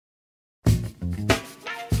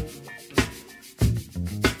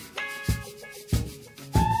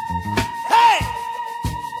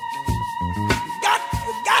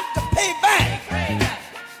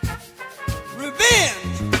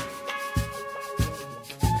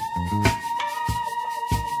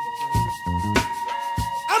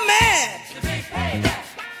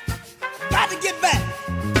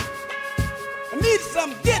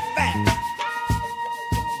some get back.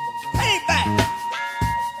 Payback.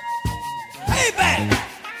 Payback.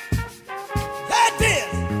 That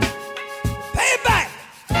is. Payback.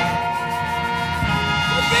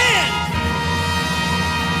 Revenge.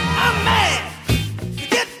 I'm mad to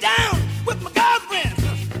get down with my girlfriend.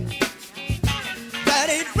 That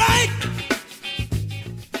ain't right.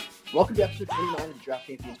 Welcome to episode 29 of the Draft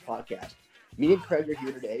Champions podcast. Me and Craig are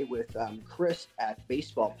here today with Chris at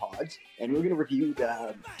Baseball Pods, and we're going to review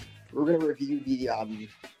the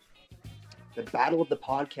battle of the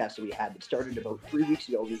podcast that we had that started about 3 weeks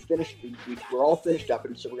ago. We're all finished up,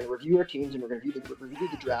 and so we're going to review our teams, and we're going to review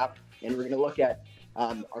the draft, and we're going to look at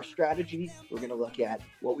our strategy. We're going to look at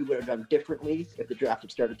what we would have done differently if the draft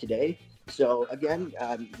had started today. So again,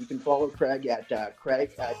 you can follow Craig at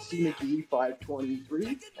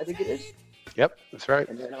CMcGee523, I think it is. Yep, that's right.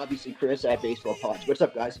 And then obviously Chris at Baseball Pods. What's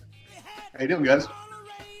up, guys? How you doing, guys?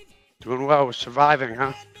 Doing well. We're surviving,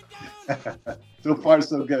 huh? So far,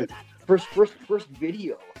 so good. First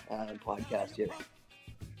video podcast here.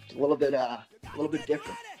 It's a little bit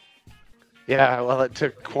different. Yeah, well, it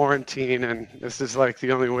took quarantine, and this is like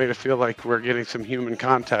the only way to feel like we're getting some human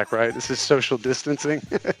contact, right? This is social distancing.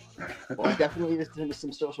 Well, definitely into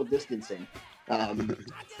some social distancing.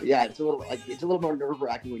 Yeah, it's a little more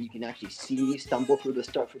nerve-wracking when you can actually see me stumble through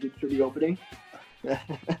the opening.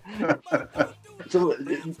 It's a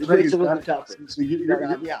little tougher.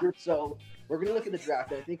 So we're going to look at the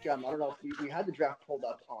draft. I think I don't know if we had the draft pulled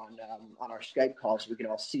up on our Skype call so we can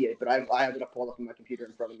all see it, but I have it up pulled up on my computer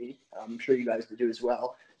in front of me. I'm sure you guys do as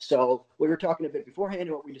well. So we were talking a bit beforehand,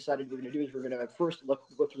 and what we decided we're going to do is we're going to first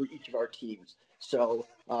go through each of our teams. So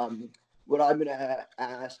what I'm going to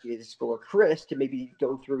ask is for Chris to maybe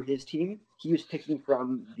go through his team. He was picking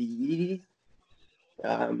from the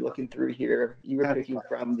looking through here. You were picking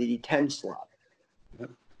from the 10 slot.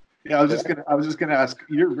 Yeah, I was just gonna ask.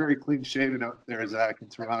 You're very clean shaven out there, Zach, in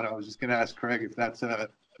Toronto. I was just gonna ask Craig if that's a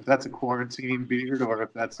quarantine beard or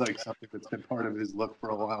if that's like something that's been part of his look for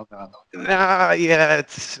a while now. Yeah,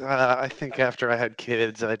 it's. I think after I had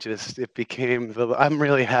kids, it became I'm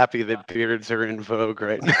really happy that beards are in vogue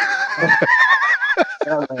right now.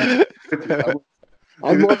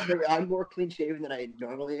 I'm more clean shaven than I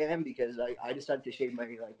normally am because I decided to shave my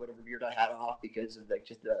whatever beard I had off because of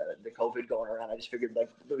just the COVID going around. I just figured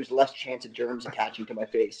there was less chance of germs attaching to my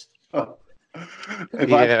face. Yeah.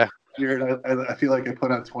 I feel like I put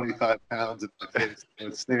on 25 pounds in my face.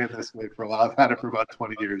 It's staying this way for a while. I've had it for about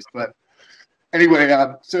 20 years. But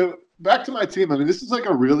anyway, so back to my team. I mean, this is like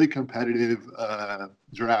a really competitive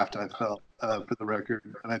draft, I felt, for the record.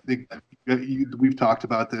 And I think we've talked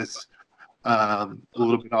about this a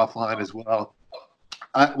little bit offline as well.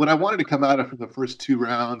 What I wanted to come out of from the first two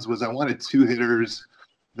rounds was I wanted two hitters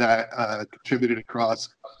that contributed across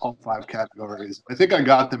all five categories. I think I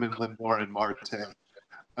got them in Lindor and Marte.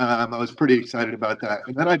 I was pretty excited about that.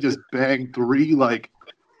 And then I just banged three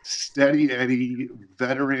steady Eddie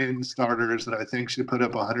veteran starters that I think should put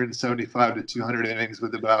up 175 to 200 innings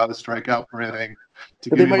with about a strikeout per inning.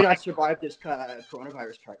 But they might not survive this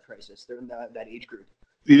coronavirus crisis. They're in that age group.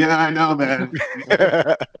 Yeah, I know, man.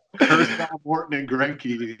 Morton and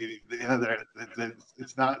Greinke,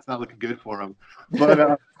 it's not looking good for them.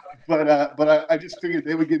 But I just figured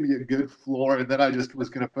they would give me a good floor, and then I just was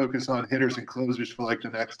going to focus on hitters and closers for the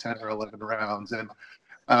next 10 or 11 rounds. And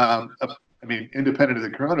I mean, independent of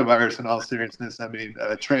the coronavirus, in all seriousness, I mean,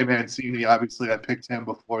 Trey Mancini, obviously, I picked him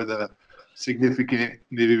before the significant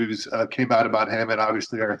news came out about him, and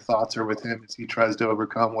obviously our thoughts are with him as he tries to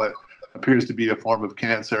overcome what appears to be a form of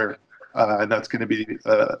cancer, and that's going to be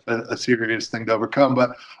a serious thing to overcome.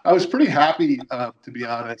 But I was pretty happy, to be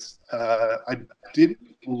honest. I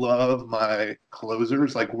didn't love my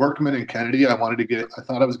closers, like Workman and Kennedy. I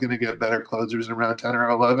thought I was going to get better closers around 10 or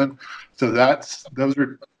 11. So that's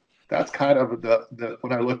kind of the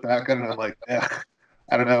when I look back at it, I'm like, I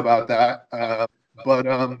don't know about that. But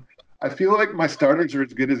I feel like my starters are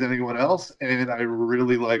as good as anyone else, and I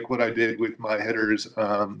really like what I did with my hitters.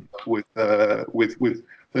 With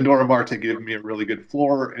Lindor and Marte giving me a really good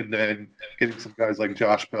floor, and then getting some guys like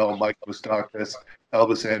Josh Bell, Mike Moustakas,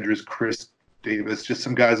 Elvis Andrus, Chris Davis, just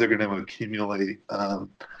some guys that are going to accumulate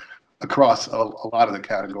across a lot of the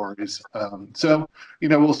categories. So,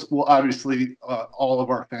 we'll obviously all of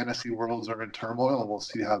our fantasy worlds are in turmoil, and we'll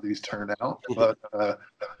see how these turn out. But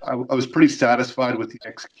I was pretty satisfied with the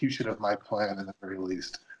execution of my plan, in the very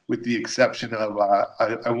least, with the exception of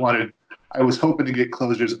I was hoping to get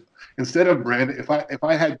closers instead of Brandon. If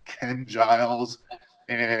I had Ken Giles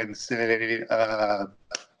and say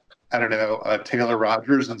I don't know, Taylor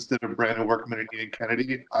Rogers instead of Brandon Workman and Ian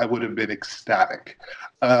Kennedy, I would have been ecstatic.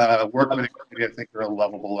 Workman and Kennedy, I think, are a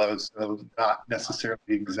level below, so not necessarily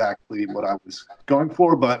exactly what I was going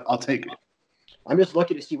for, but I'll take it. I'm just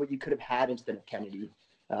looking to see what you could have had instead of Kennedy.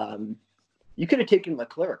 You could have taken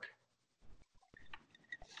Leclerc.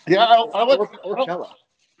 Yeah, I would. Or Kella.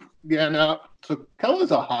 Yeah, no. So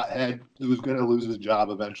Kella's a hothead who's going to lose his job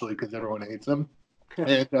eventually because everyone hates him.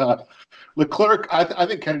 And Leclerc, I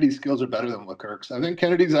think Kennedy's skills are better than Leclerc's. I think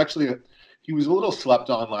Kennedy's actually he was a little slept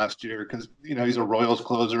on last year because he's a Royals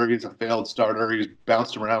closer, he's a failed starter, he's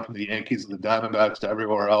bounced around from the Yankees and the Diamondbacks to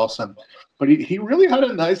everywhere else, but he really had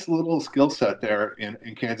a nice little skill set there in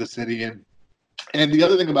Kansas City. And the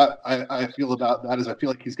other thing I feel about that is I feel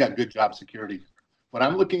like he's got good job security. When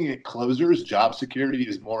I'm looking at closers, job security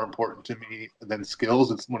is more important to me than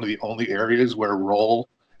skills. It's one of the only areas where role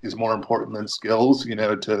is more important than skills,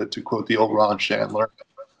 to quote the old Ron Chandler,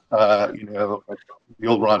 the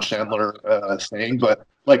old Ron Chandler saying. But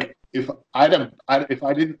like, if I'd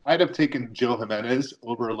have taken Joe Jimenez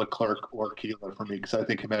over Leclerc or Keeler for me, because I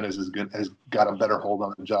think Jimenez has got a better hold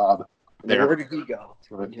on the job. There. Where did he go?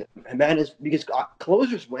 Right. Jimenez, because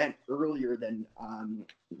closers went earlier than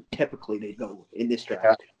typically they go in this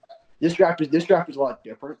draft. Yeah. This draft was a lot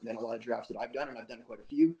different than a lot of drafts that I've done, and I've done quite a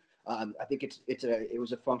few. I think it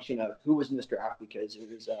was a function of who was in this draft because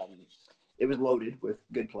it was loaded with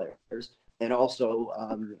good players, and also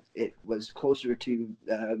it was closer to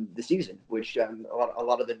the season, which a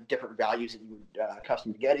lot of the different values that you were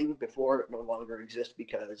accustomed to getting before no longer exist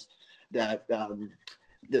because that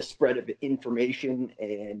the spread of information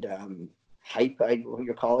and hype, what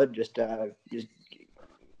you call it, just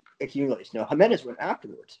accumulates. Now Jimenez went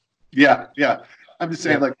afterwards. Yeah. I'm just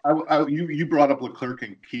saying, like, you brought up Leclerc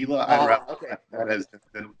and Keela. I'd rather that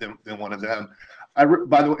than one of them.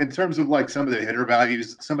 By the way, in terms of like some of the hitter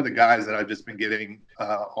values, some of the guys that I've just been getting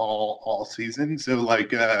all season. So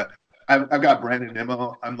like, I've got Brandon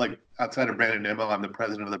Nimmo. I'm like outside of Brandon Nimmo, I'm the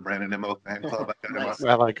president of the Brandon Nimmo fan club. Nice.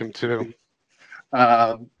 I like him too.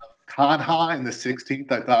 Kanha in the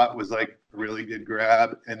 16th, I thought was like a really good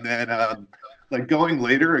grab, and then like going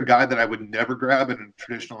later, a guy that I would never grab in a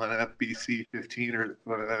traditional NFBC 15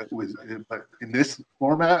 but in this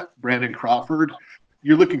format, Brandon Crawford.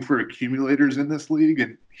 You're looking for accumulators in this league,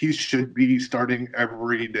 and he should be starting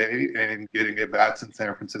every day and getting at bats in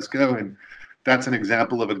San Francisco, and that's an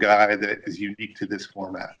example of a guy that is unique to this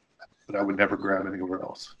format that I would never grab anywhere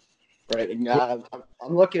else. Right, and I'm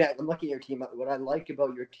looking at your team. What I like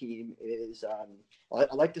about your team is I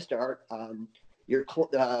like the start. I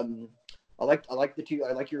like the two.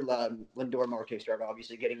 I like your Lindor Marte start.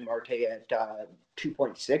 Obviously, getting Marte at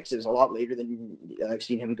 2.6 is a lot later than I've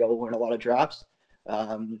seen him go in a lot of drafts.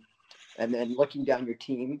 And then looking down your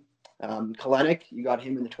team, Kalenic, you got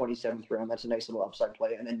him in the 27th round. That's a nice little upside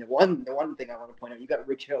play. And then the one thing I want to point out, you got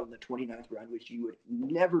Rich Hill in the 29th round, which you would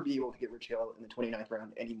never be able to get Rich Hill in the 29th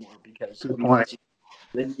round anymore because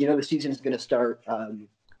the season is going to start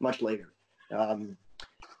much later. The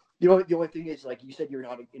only thing is, like you said, you're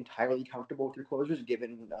not entirely comfortable with your closers,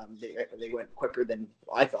 given they went quicker than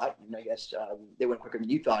I thought, and I guess they went quicker than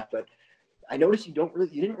you thought. But I noticed you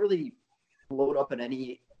didn't really load up on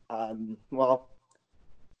any. I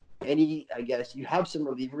guess you have some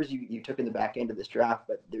relievers you took in the back end of this draft,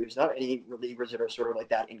 but there's not any relievers that are sort of like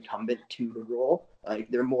that incumbent to the role.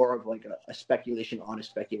 Like they're more of like a speculation on a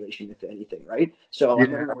speculation, if anything, right? So I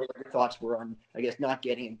don't know what your thoughts were on, I guess, not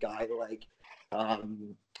getting a guy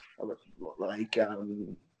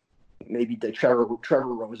maybe the Trevor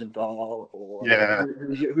Rosenthal or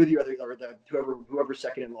who the other or the whoever's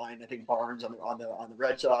second in line. I think Barnes on the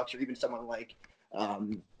Red Sox, or even someone like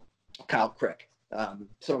Kyle Crick.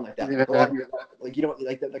 Something like that. Yeah.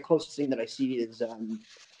 The closest thing that I see is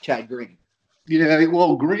Chad Green. Yeah,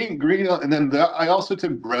 well, Green, and then I also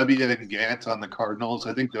took Brebbia and Gant on the Cardinals.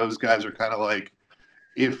 I think those guys are kind of like,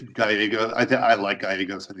 if Gallegos, I like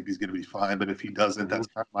Gallegos. I think he's going to be fine, but if he doesn't, that's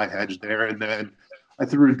kind of my hedge there. And then I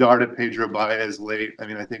threw a dart at Pedro Baez late. I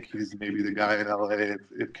mean, I think he's maybe the guy in LA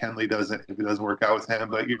if Kenley doesn't, if it doesn't work out with him.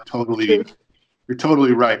 But you're totally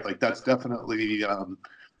right. Like that's definitely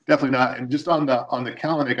not. And just on the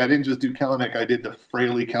Kalenic, I didn't just do Kalenic. I did the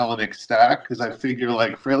Fraley Kalenic stack because I figure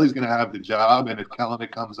like Fraley's going to have the job, and if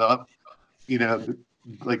Kalenic comes up,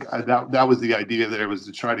 that was the idea there, was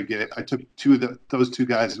to try to get. I took those two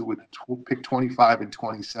guys who would pick 25 and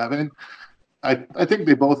 27. I think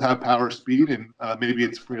they both have power, speed, and maybe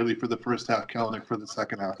it's Fraley for the first half, Kalenic for the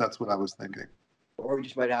second half. That's what I was thinking. Or we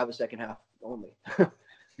just might have a second half only.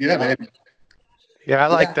 Yeah, man. Yeah, I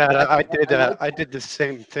like that. I did the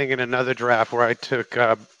same thing in another draft where I took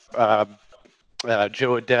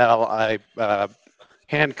Joe Adele. I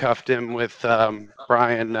handcuffed him with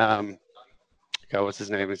Brian. God, what's his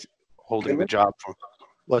name? He's holding the job for.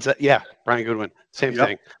 What's that? Yeah, Brian Goodwin. Same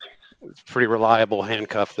thing. It's pretty reliable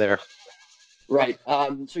handcuff there. Right.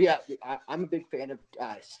 So yeah, I'm a big fan of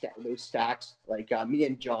those stacks. Like me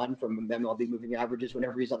and John from MLB Moving Averages.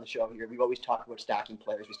 Whenever he's on the show here, we've always talked about stacking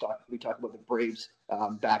players. We talk about the Braves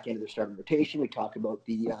back end of their starting rotation. We talk about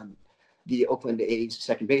the Oakland A's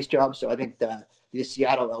second base job. So I think the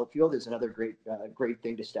Seattle outfield is another great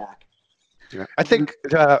thing to stack. Yeah. I think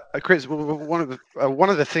Chris, one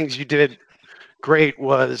of the things you did great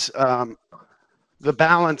was the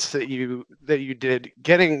balance that you did,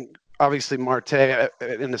 getting obviously Marte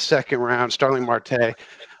in the second round, Starling Marte.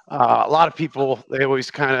 A lot of people, they always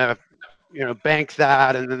kind of bank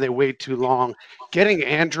that and then they wait too long. Getting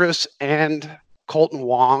Andrus and Colton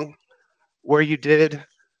Wong where you did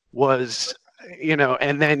was,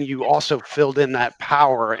 and then you also filled in that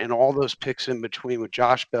power and all those picks in between with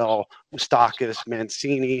Josh Bell, Moustakas,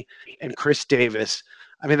 Mancini, and Chris Davis.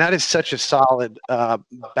 I mean, that is such a solid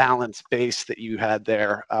balance base that you had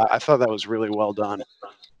there. I thought that was really well done.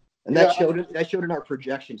 And that showed in our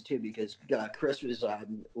projections too, because Chris was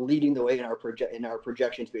leading the way in our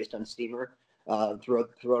projections based on Steamer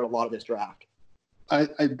throughout a lot of this draft. I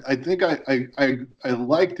think I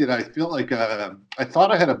liked it. I feel like I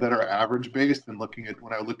thought I had a better average base than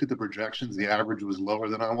when I looked at the projections. The average was lower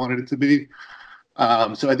than I wanted it to be.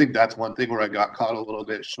 So I think that's one thing where I got caught a little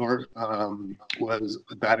bit short. Was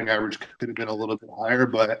the batting average could have been a little bit higher,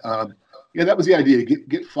 but yeah, that was the idea.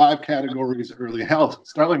 Get 5 categories early. Hell,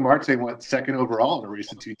 Starling Marte went second overall in a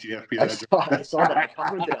recent TGFBI. I saw that. I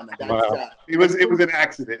commented on that. Wow. It was an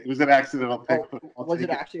accident. It was an accidental pick. Was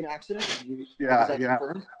it actually an accident? Yeah.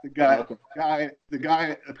 Confirmed? The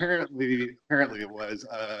guy apparently it was.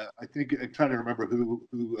 I think I'm trying to remember who.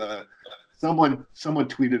 Someone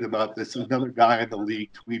tweeted about this. Another guy in the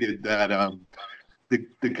league tweeted that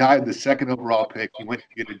the guy, the second overall pick, he went to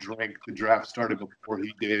get a drink. The draft started before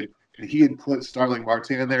he did. And he had put Starling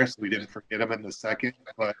Marte in there, so we didn't forget him in the second.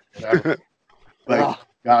 But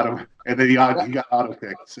got him, and then he got auto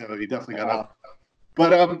picked, so he definitely got up.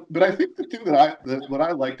 But I think the thing what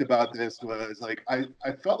I liked about this was like I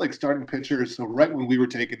felt like starting pitchers. So right when we were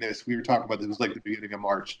taking this, we were talking about this was like the beginning of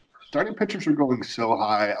March. Starting pitchers were going so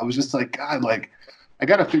high. I was just like, God, like I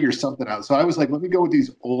got to figure something out. So I was like, let me go with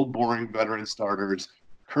these old, boring veteran starters: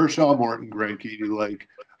 Kershaw, Morton, Greinke. Like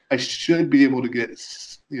I should be able to get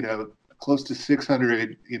close to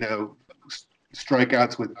 600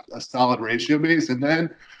 strikeouts with a solid ratio base, and then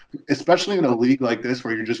especially in a league like this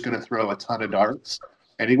where you're just going to throw a ton of darts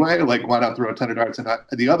anyway, like why not throw a ton of darts? And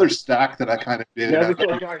the other stack that I kind of did. Never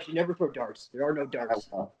throw darts. You never throw darts. There are no darts.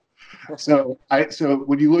 So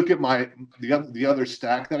when you look at the other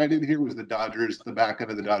stack that I did here was the Dodgers, the back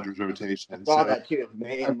end of the Dodgers rotation. I saw that too,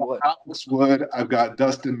 man. Alex Wood, I've got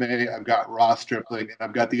Dustin May, I've got Ross Stripling, and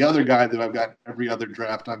I've got the other guy that I've got every other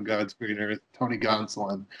draft on God's green earth, Tony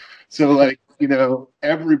Gonsolin. So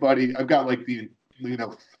everybody, I've got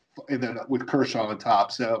and then with Kershaw on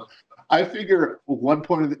top. So I figure at one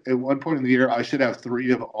point in the year, I should have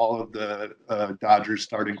 3 of all of the Dodgers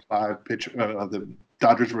starting 5 the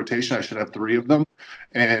Dodgers rotation. I should have 3 of them,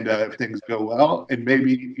 and if things go well, and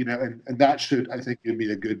maybe and that should, I think, give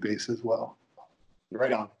me a good base as well.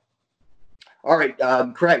 Right on. All right,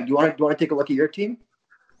 Craig, do you want to take a look at your team?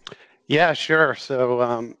 Yeah, sure.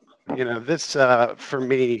 So this for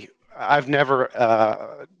me, I've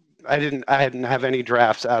never. I didn't have any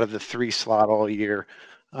drafts out of the 3 slot all year.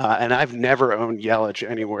 And I've never owned Yelich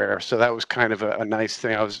anywhere, so that was kind of a nice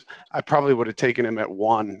thing. I probably would have taken him at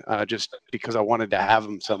 1 just because I wanted to have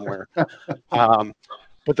him somewhere.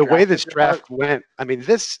 But the way this draft went, I mean,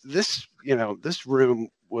 this room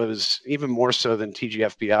was even more so than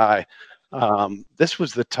TGFBI. This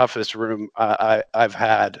was the toughest room I've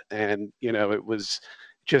had, and it was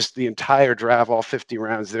just the entire draft, all 50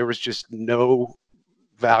 rounds. There was just no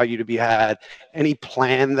value to be had. Any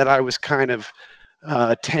plan that I was kind of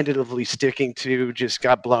tentatively sticking to just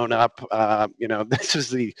got blown up. This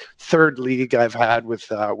is the 3rd league I've had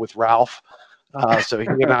with Ralph. So he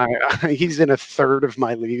and I, he's in a 3rd of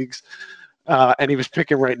my leagues, and he was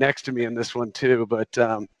picking right next to me in this one too. But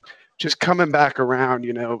just coming back around,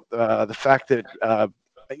 the fact that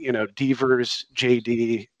Devers,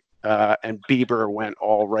 JD, and Bieber went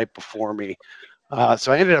all right before me.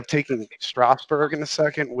 So I ended up taking Strasburg in the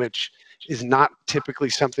 2nd, which is not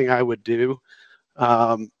typically something I would do.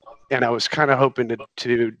 And I was kind of hoping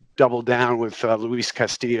to double down with Luis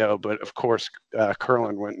Castillo, but of course,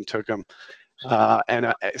 Curlin went and took him.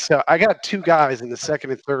 So I got two guys in the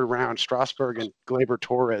second and third round, Strasburg and Gleyber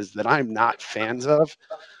Torres, that I'm not fans of.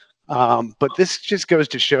 But this just goes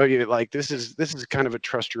to show you, like, this is kind of a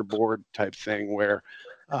trust your board type thing where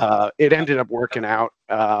it ended up working out.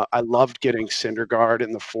 I loved getting Syndergaard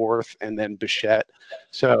in the fourth and then Bichette.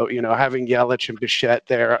 So, having Yelich and Bichette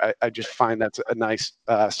there, I just find that's a nice,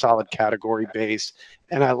 solid category base.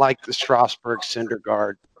 And I like the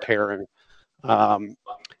Strasburg-Syndergaard pairing.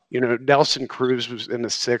 Nelson Cruz was in the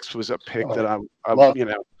sixth, was a pick that I love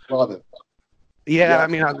it. Yeah, I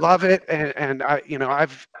mean, I love it, and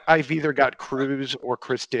I've either got Cruz or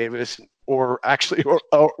Chris Davis, or actually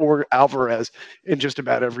or Alvarez in just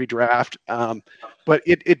about every draft. But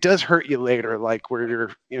it does hurt you later, like where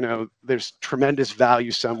there's tremendous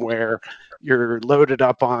value somewhere, you're loaded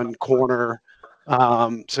up on corner,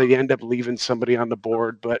 so you end up leaving somebody on the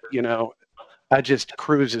board. But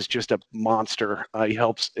Cruz is just a monster. He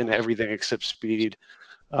helps in everything except speed.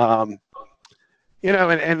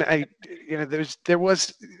 There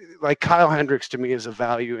was like Kyle Hendricks to me is a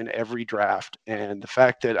value in every draft, and the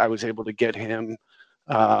fact that I was able to get him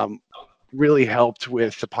really helped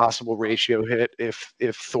with the possible ratio hit if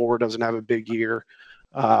Thor doesn't have a big year.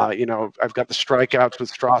 I've got the strikeouts with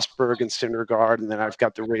Strasburg and Syndergaard, and then I've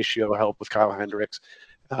got the ratio help with Kyle Hendricks,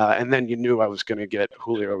 and then you knew I was going to get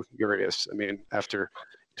Julio Urias. I mean, after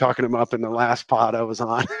talking him up in the last pod I was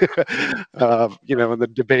on, in the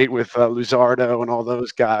debate with Luzardo and all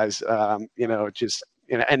those guys, and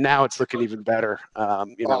now it's looking even better.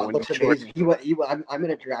 It looks amazing. I'm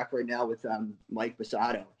in a draft right now with Mike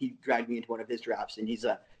Basato. He dragged me into one of his drafts, and he's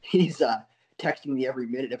texting me every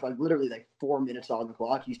minute. If I'm literally like 4 minutes on the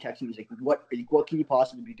clock, he's texting me. He's like, "What can you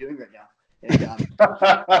possibly be doing right now?" And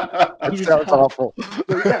that sounds awful.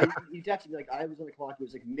 So, yeah, he texted me like I was on the clock. It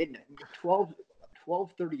was like midnight,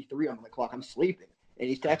 12:33. I'm on the clock. I'm sleeping, and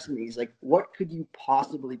he's texting me. He's like, "What could you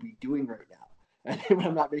possibly be doing right now?" And then when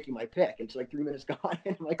I'm not making my pick, it's like 3 minutes gone,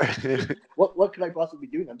 and I'm like, "What could I possibly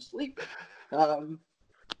be doing? I'm sleeping."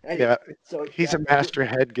 Anyway, so he's a master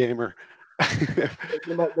head gamer.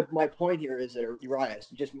 My point here is that Urias,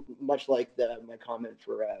 just much like my comment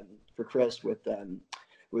for Chris with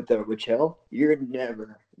Rich Hill, you're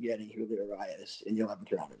never getting Julio Urias in the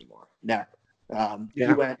 11th round anymore. Never. He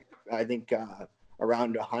went, I think,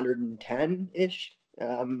 around 110-ish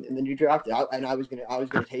in the new draft, and I was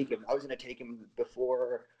gonna take him. I was gonna take him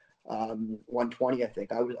before 120. I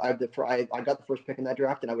think I got the first pick in that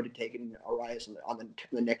draft, and I would have taken Urias on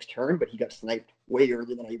the next turn, but he got sniped way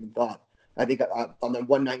earlier than I even thought. I think on the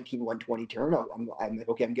 119, 120 turn, I'm like,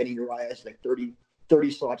 okay, I'm getting Urias like 30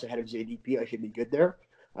 slots ahead of ZDP. I should be good there.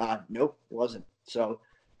 Nope, it wasn't. So,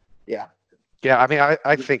 yeah. Yeah, I mean,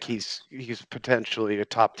 I think he's potentially a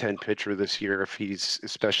top 10 pitcher this year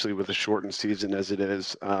especially with a shortened season as it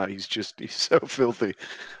is. He's so filthy.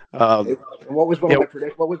 What was one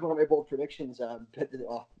of my bold predictions at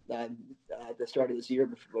the start of this year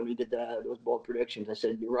when we did those bold predictions? I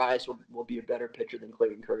said Urias will be a better pitcher than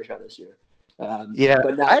Clayton Kershaw this year.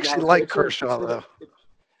 But I actually like Kershaw though.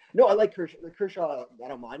 No, I like Kershaw. Kershaw, I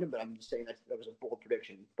don't mind him, but I'm just saying that was a bold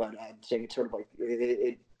prediction. But I'm saying it's sort of like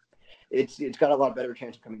it's got a lot better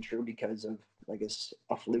chance of coming true because of, I guess,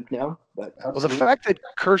 a fluke now. But the fact that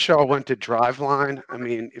Kershaw went to Driveline, I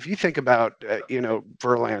mean, if you think about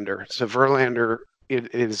Verlander, so Verlander in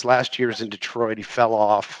his last years in Detroit, he fell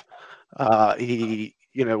off. He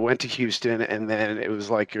went to Houston, and then it was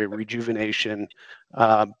like a rejuvenation.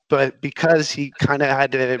 But because he kind of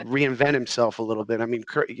had to reinvent himself a little bit, I mean,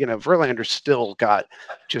 Verlander still got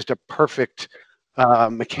just a perfect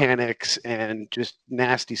mechanics and just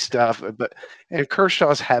nasty stuff. And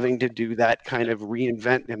Kershaw's having to do that kind of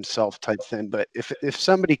reinvent himself type thing. But if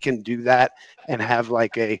somebody can do that and have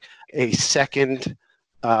like a second,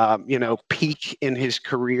 peak in his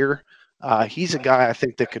career, he's a guy I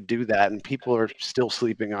think that could do that, and people are still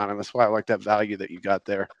sleeping on him. That's why I like that value that you got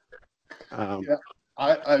there. Yeah,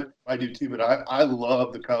 I do too, but I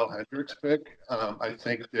love the Kyle Hendricks pick. I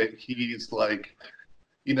think that he's like,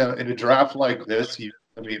 in a draft like this, in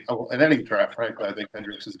any draft, frankly, I think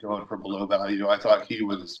Hendricks is going for below value. I thought he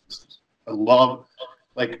was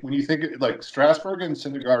like when you think like Strasburg and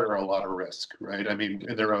Syndergaard are a lot of risk, right? I mean,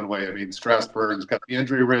 in their own way. I mean, Strasburg's got the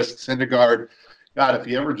injury risk. Syndergaard, God, if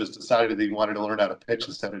he ever just decided that he wanted to learn how to pitch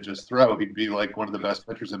instead of just throw, he'd be like one of the best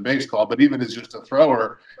pitchers in baseball. But even as just a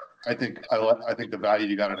thrower, I think the value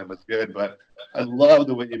you got on him is good. But I love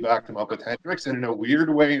the way you backed him up with Hendricks. And in a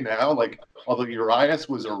weird way now, like although Urias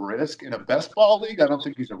was a risk in a best ball league, I don't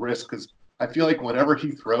think he's a risk because I feel like whenever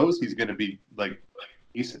he throws, he's going to be like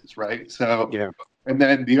pieces, right? So, Yeah. and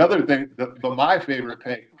then the other thing, but my favorite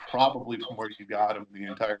pick, probably from where you got him the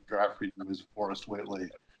entire draft for you, was Forrest Whitley,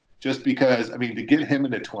 just because I mean to get him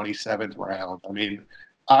in the 27th round, I mean,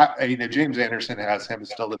 James Anderson has him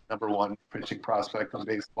still the #1 pitching prospect in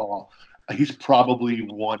baseball. He's probably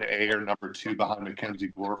 1A or #2 behind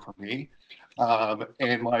Mackenzie Gore for me.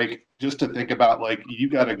 And like just to think about like you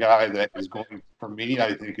got a guy that is going for me,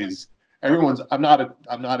 I think is everyone's. I'm not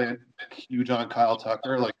a huge on Kyle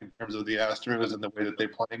Tucker like in terms of the Astros and the way that they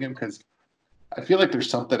play him because I feel like there's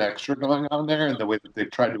something extra going on there in the way that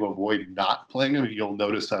they've tried to avoid not playing him. You'll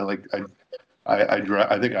notice I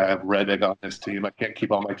think I have Reddick on this team. I can't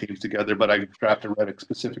keep all my teams together, but I drafted Reddick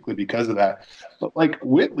specifically because of that. But like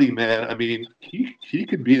Whitley, man, I mean, he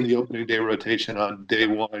could be in the opening day rotation on day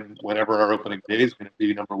one, whenever our opening day is going to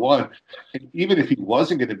be #1. And even if he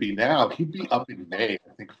wasn't going to be now, he'd be up in May,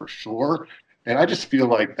 I think for sure. And I just feel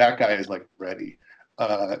like that guy is like ready.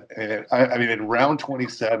 And I mean, in round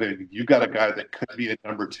 27, you got a guy that could be a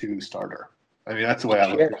 #2 starter. I mean, that's the way I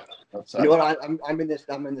look at it. You know what? I'm in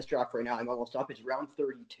this draft right now. I'm almost up. It's round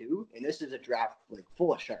 32, and this is a draft like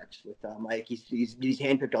full of sharks with Mike. He's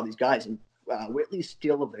handpicked all these guys, and Whitley's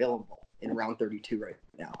still available in round 32 right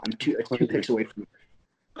now. I'm two picks away from you.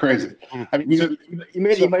 Crazy. I mean, you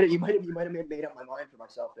might have made up my mind for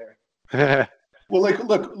myself there. Well, like,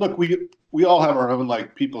 look, we all have our own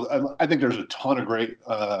like people. I think there's a ton of great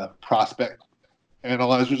prospect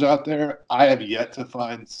analyzers out there. I have yet to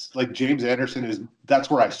find like James Anderson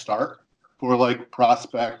that's where I start for like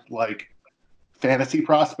prospect, like fantasy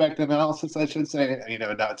prospect analysis, I should say. You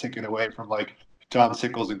know, not taking away from like Tom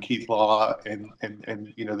Sickles and Keith Law and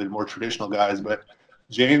you know the more traditional guys, but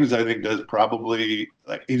James I think does probably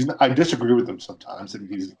like I disagree with him sometimes, and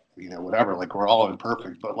he's you know whatever. Like we're all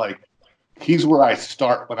imperfect, but like. He's where I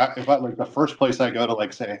start. But if I like the first place I go to,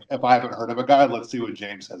 like say, if I haven't heard of a guy, let's see what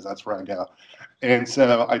James says. That's where I go. And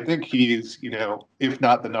so I think he's, you know, if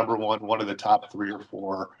not the #1, one of the top 3 or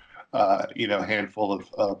 4, you know, handful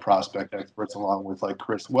of prospect experts, along with like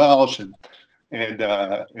Chris Welsh and you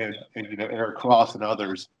know Eric Cross and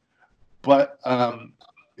others. But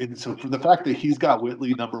and so for the fact that he's got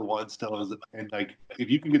Whitley #1 still and like if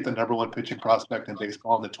you can get the #1 pitching prospect in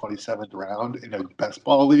baseball in the 27th round in a best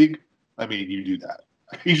ball league. I mean, you do that.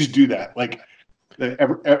 You just do that. Like,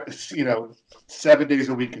 you know, 7 days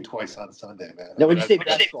a week and twice on Sunday, man. No, when you say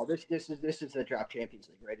basketball, this is the draft Champions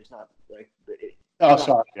League, right? It's not like.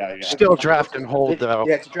 Sorry, yeah. Still draft and hold though.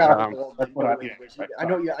 Yeah, it's a draft and hold. That's what I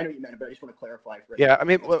know you meant it, but I just want to clarify. Yeah, I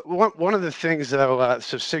mean, one of the things though,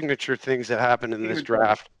 so signature things that happened in this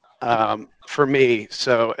draft for me.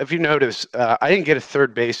 So if you notice, I didn't get a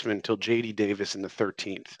third baseman until J.D. Davis in the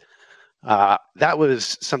 13th. That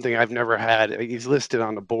was something I've never had. He's listed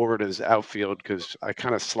on the board as outfield because I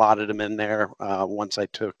kind of slotted him in there once I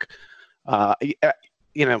took,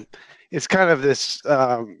 you know, it's kind of this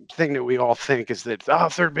thing that we all think is that,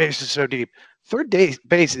 third base is so deep. Third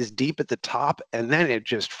base is deep at the top and then it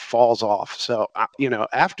just falls off. So, you know,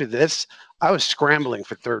 after this, I was scrambling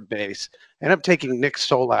for third base and I'm taking Nick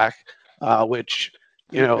Solak, which,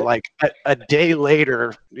 you know, like a day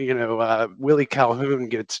later, you know, Willie Calhoun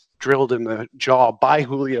gets drilled in the jaw by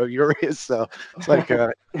Julio Urias. So it's like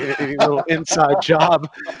a little inside job.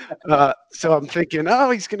 So I'm thinking,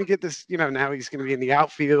 he's going to get this, you know, now he's going to be in the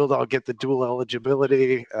outfield. I'll get the dual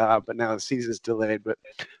eligibility. But now the season's delayed. But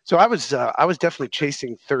so I was definitely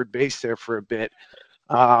chasing third base there for a bit.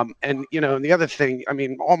 And, you know, and the other thing, I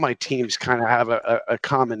mean, all my teams kind of have a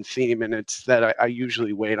common theme, and it's that I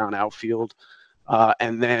usually wait on outfield.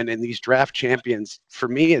 And then in these draft champions, for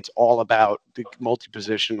me, it's all about the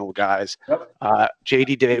multi-positional guys. Yep.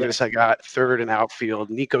 J.D. Davis, I got third in outfield.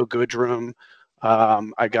 Nico Goodrum.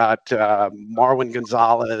 I got Marwin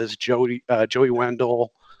Gonzalez, Joey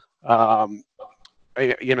Wendell.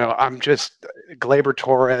 You know, I'm just Gleyber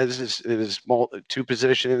Torres is 2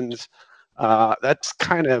 positions. That's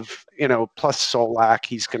kind of, you know, plus Solak.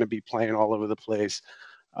 He's going to be playing all over the place.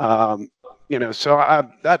 You know,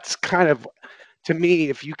 so that's kind of. To me,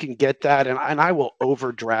 if you can get that, and I will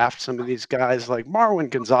overdraft some of these guys, like Marwin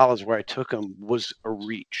Gonzalez, where I took him, was a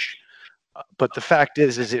reach. But the fact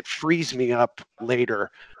is it frees me up later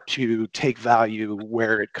to take value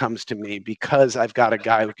where it comes to me because I've got a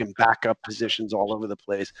guy who can back up positions all over the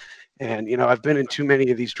place. And, you know, I've been in too many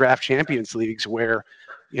of these draft champions leagues where,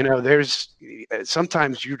 you know,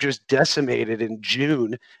 sometimes you're just decimated in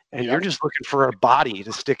June and you're just looking for a body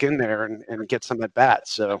to stick in there and get some at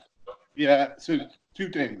bats. So. Yeah, so 2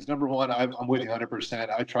 things. #1, I'm with you 100%.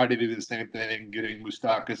 I try to do the same thing, getting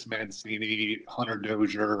Moustakas, Mancini, Hunter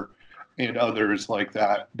Dozier, and others like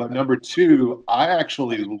that. But #2, I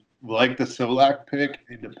actually like the Solak pick,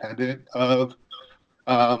 independent of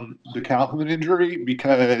the Calhoun injury,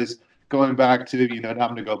 because going back to, now I'm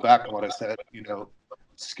going to go back on what I said,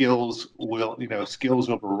 skills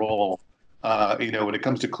over role. When it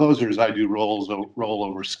comes to closers, I do role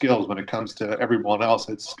over skills. When it comes to everyone else,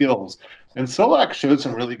 it's skills. And Solak showed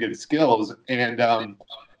some really good skills. And I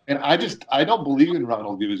don't believe in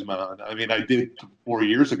Ronald Guzman. I mean, I did 4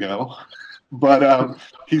 years ago, but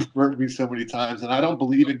he's burned me so many times. And I don't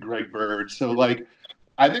believe in Greg Bird. So,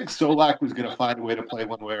 I think Solak was going to find a way to play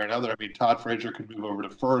one way or another. I mean, Todd Frazier could move over to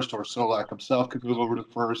first, or Solak himself could move over to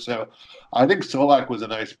first. So I think Solak was a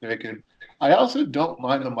nice pick. And I also don't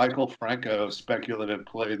mind the Michael Franco speculative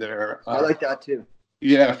play there. I like that too.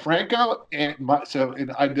 Yeah, Franco and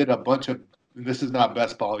I did a bunch of. This is not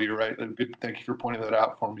best ball, you're right. Good, thank you for pointing that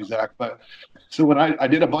out for me, Zach. But so when I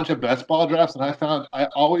did a bunch of best ball drafts, and I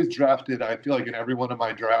always drafted. I feel like in every one of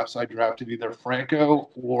my drafts, I drafted either Franco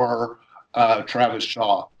or Travis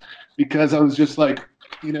Shaw, because I was just like,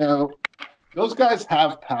 those guys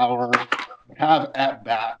have power, have at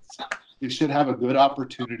bats. They should have a good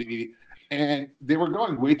opportunity. And they were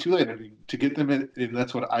going way too late. I mean, to get them in, and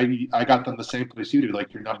that's what I got them the same place you did,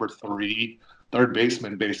 like your number 3, third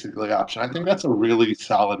baseman basically option. I think that's a really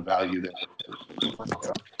solid value there.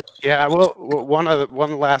 Yeah, well,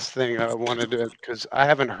 one last thing I wanted to, because I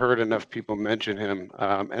haven't heard enough people mention him,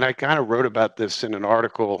 and I kind of wrote about this in an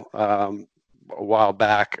article a while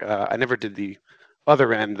back. I never did the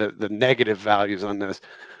other end, the negative values on this.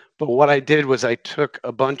 But what I did was I took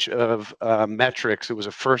a bunch of metrics. It was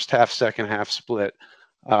a first half, second half split.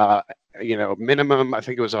 Minimum, I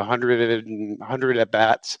think it was 100 at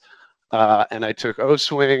bats. And I took O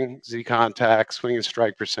swing, Z contact, swing and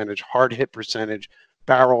strike percentage, hard hit percentage,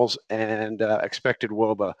 barrels, and expected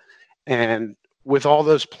WOBA. And with all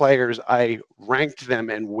those players, I ranked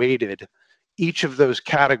them and weighted each of those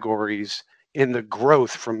categories in the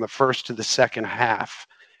growth from the first to the second half.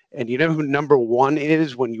 And you know who number 1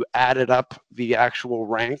 is when you added up the actual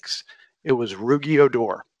ranks? It was Rugi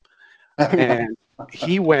Odor. And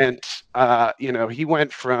he went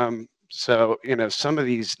from, some of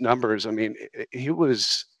these numbers, I mean,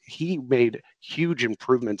 he made huge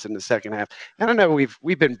improvements in the second half. And I know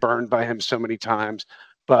we've been burned by him so many times,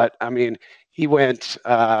 but I mean, he went,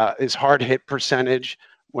 his hard hit percentage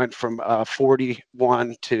went from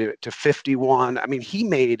 41 to 51. I mean, he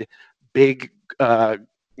made big,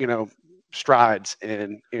 strides,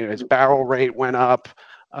 and his barrel rate went up.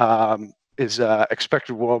 His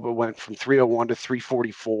expected WOBA went from 301 to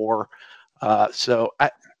 344. So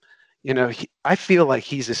I feel like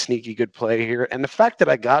he's a sneaky good play here, and the fact that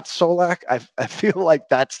I got Solak, I feel like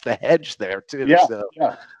that's the hedge there too. Yeah, so.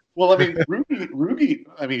 Yeah. Well, I mean, Rugi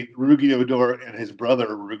Odor and his brother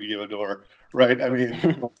Rugi Odor, right? I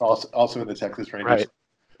mean, also in the Texas Rangers.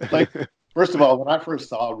 Right. First of all, when I first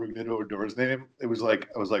saw Rugi Odor's name, I was like,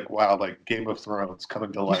 wow, like Game of Thrones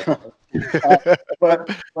coming to life. But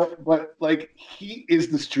he is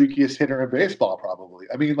the streakiest hitter in baseball, probably.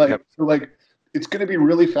 I mean, it's going to be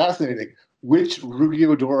really fascinating. Which Rugi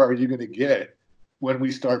Odor are you going to get when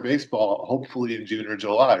we start baseball, hopefully in June or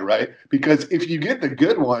July, right? Because if you get the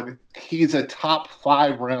good one, he's a top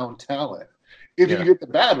 5 round talent. If you get the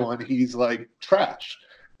bad one, he's like trash.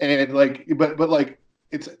 And but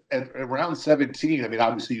it's at around 17. I mean,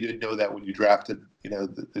 obviously you didn't know that when you drafted,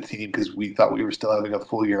 the team, because we thought we were still having a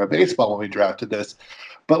full year of baseball when we drafted this.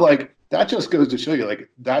 But that just goes to show you,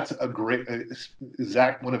 that's a great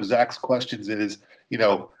Zach. One of Zach's questions is,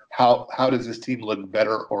 how does this team look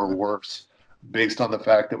better or worse based on the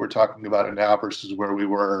fact that we're talking about it now versus where we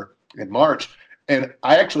were in March? And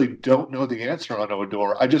I actually don't know the answer on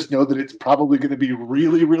Odor. I just know that it's probably going to be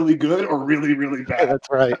really, really good or really, really bad. That's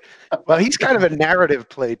right. Well, he's kind of a narrative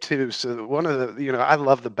play too. So one of the, I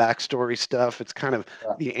love the backstory stuff. It's kind of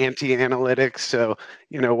the anti-analytics. So,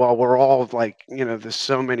 while we're all there's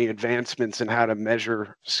so many advancements in how to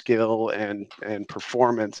measure skill and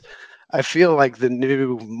performance, I feel like the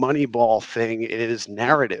new Moneyball thing is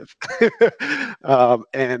narrative.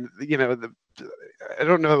 And, I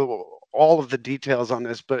don't know all of the details on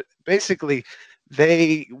this, but basically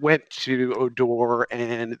they went to Odor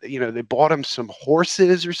and, they bought him some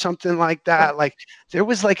horses or something like that. There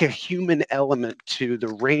was a human element to the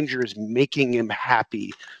Rangers making him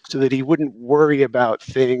happy so that he wouldn't worry about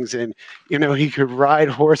things, and, he could ride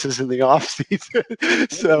horses in the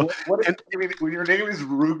offseason. So when your name is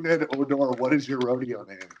Rougned Odor, what is your rodeo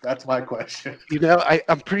name? That's my question.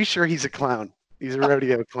 I'm pretty sure he's a clown. He's a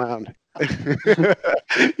rodeo clown.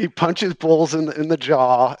 He punches bulls in the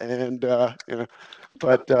jaw, and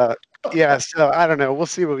But yeah, so I don't know. We'll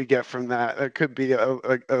see what we get from that. It could be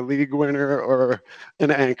a league winner or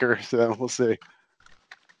an anchor. So we'll see.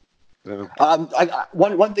 So.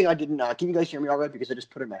 One thing I didn't. Can you guys hear me all right? Because I just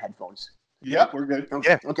put in my headphones. Yeah, we're good.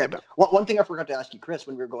 Okay. Okay. One thing I forgot to ask you, Chris,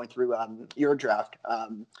 when we were going through your draft,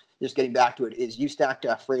 just getting back to it, is you stacked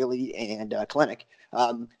Fraley and Kalinick.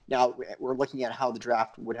 Now we're looking at how the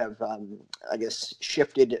draft would have, I guess,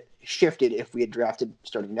 shifted if we had drafted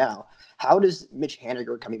starting now. How does Mitch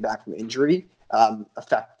Haniger coming back from injury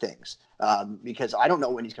affect things? Because I don't know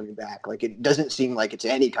when he's coming back. Like, it doesn't seem like it's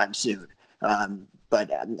anytime soon. But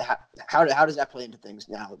how does that play into things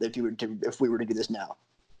now? If we were to do this now?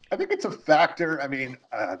 I think it's a factor. I mean,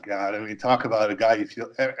 God, I mean, talk about a guy you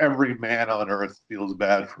feel every man on earth feels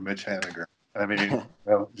bad for Mitch Haniger. I mean,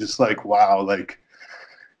 just like, wow, like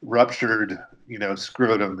ruptured,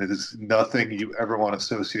 scrotum is nothing you ever want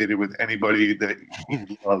associated with anybody that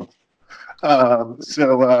you love.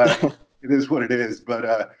 It is what it is.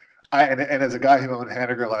 But and as a guy who owned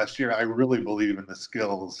Haniger last year, I really believe in the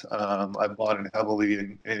skills. I bought it heavily,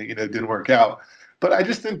 and it didn't work out. But I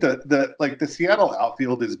just think that the Seattle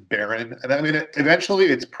outfield is barren. And I mean, eventually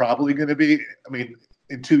it's probably going to be,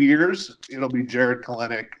 in 2 years, it'll be Jared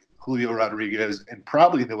Kalinick, Julio Rodriguez, and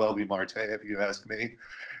probably Noelvi Marte, if you ask me.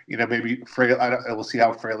 Maybe Fraley, we'll see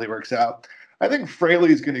how Fraley works out. I think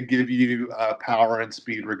Fraley is going to give you power and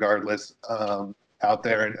speed regardless out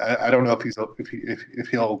there. And I don't know if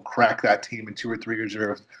he'll crack that team in 2 or 3 years,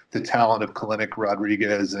 or if the talent of Kalinick,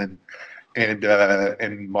 Rodriguez, and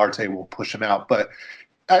Marte will push him out. But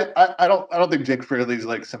I don't think Jake Fraley's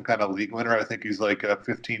like some kind of league winner. I think he's like a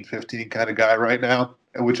 15-15 kind of guy right now,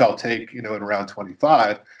 which I'll take, in round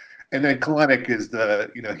 25. And then Kalinick is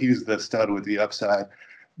he's the stud with the upside.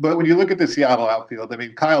 But when you look at the Seattle outfield, I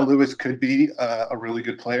mean, Kyle Lewis could be a really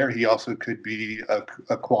good player. He also could be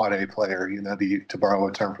a quad A player, to borrow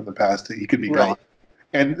a term from the past. He could be gone.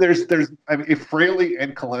 And if Fraley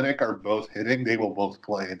and Kalinick are both hitting, they will both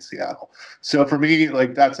play in Seattle. So for me,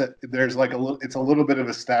 like it's a little bit of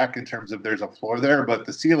a stack in terms of there's a floor there, but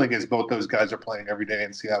the ceiling is both those guys are playing every day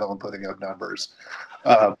in Seattle and putting up numbers,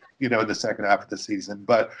 in the second half of the season.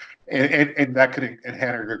 But and that could, and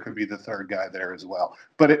Haniger could be the third guy there as well.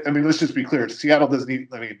 But let's just be clear, Seattle doesn't need.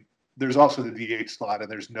 There's also the DH slot,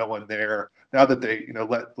 and there's no one there now that they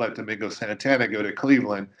let Domingo Santana go to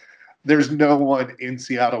Cleveland. There's no one in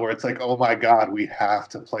Seattle where it's like, oh my God, we have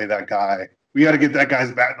to play that guy. We got to get that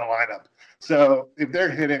guy's bat in the lineup. So if they're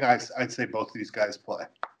hitting, I'd say both of these guys play,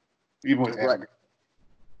 even with Haniger.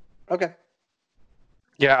 Okay.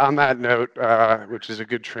 Yeah, on that note, which is a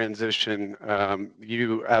good transition,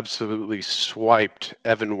 you absolutely swiped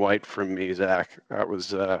Evan White from me, Zach. That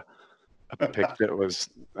was a pick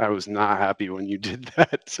I was not happy when you did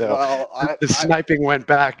that. So the sniping went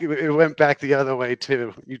back. It went back the other way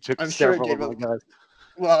too. You took several of my guys.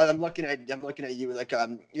 Well, I'm looking at you. Like,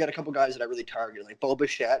 you got a couple guys that I really targeted, like Bo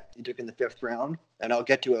Bichette, you took in the 5th round, and I'll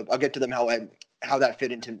get to them how that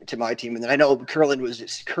fit into my team. And then I know Curlin was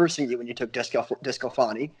just cursing you when you took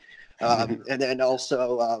Descalfani, and then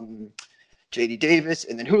also J.D. Davis,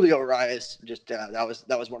 and then Julio Urias. Just that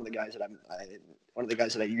was one of the guys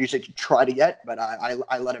that I usually try to get, but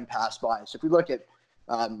I let him pass by. So if we look at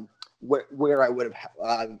where I would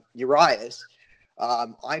have Urias,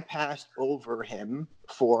 I passed over him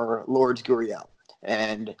for Lourdes Gurriel,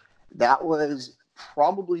 and that was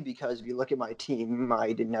probably because if you look at my team,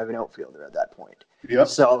 I didn't have an outfielder at that point. Yep.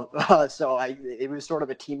 So it was sort of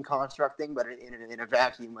a team construct thing, but in a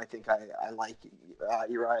vacuum, I think I like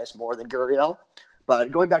Urias more than Gurriel.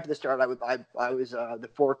 But going back to the start, I was the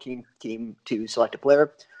 14th team to select a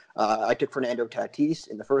player. I took Fernando Tatis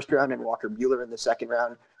in the 1st round and Walker Buehler in the 2nd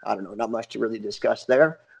round. I don't know, not much to really discuss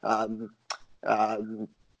there. And I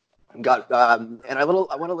went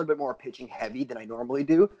a little bit more pitching heavy than I normally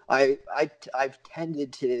do. I've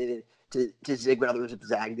tended to zig when others have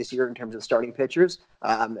zagged this year in terms of starting pitchers.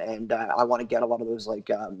 And I want to get a lot of those like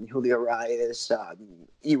Julio Urias,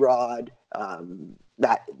 Erod,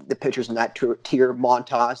 the pitchers in that tier,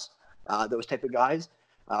 Montas, those type of guys.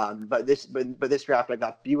 But this draft, I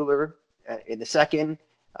got Buehler in the 2nd,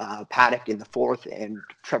 Paddock in the 4th, and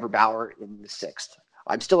Trevor Bauer in the 6th.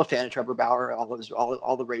 I'm still a fan of Trevor Bauer.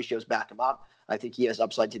 All the ratios back him up. I think he has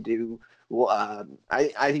upside to do.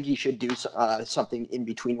 I think he should do something in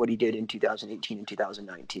between what he did in 2018 and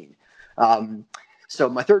 2019. So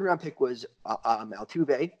my 3rd round pick was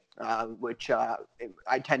Altuve, which I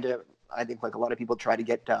think like a lot of people try to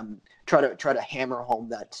get try to hammer home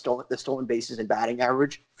that the stolen bases and batting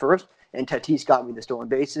average first. And Tatis got me the stolen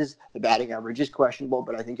bases. The batting average is questionable,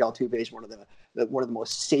 but I think Altuve is one of the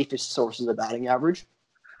most safest sources of batting average.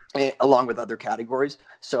 along with other categories.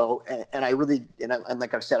 So, and I really, and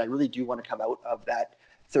like I've said, I really do want to come out of that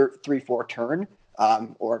 3-4 turn,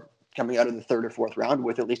 or coming out of the third or fourth round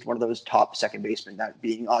with at least one of those top second basemen, that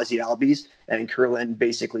being Ozzie Albies. And Curlin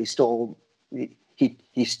basically stole,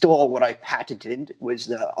 he stole what I patented, was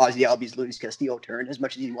the Ozzie Albies Luis Castillo turn. As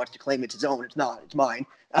much as he wants to claim it's his own, it's not, it's mine.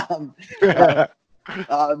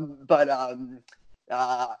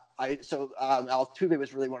 Altuve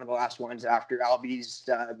was really one of the last ones after Albies,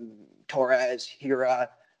 Torres, Hira,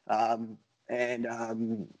 and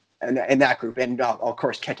that group, and of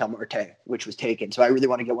course Ketel Marte, which was taken. So I really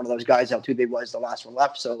want to get one of those guys. Altuve was the last one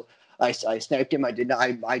left, so I sniped him. I did not.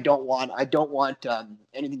 I don't want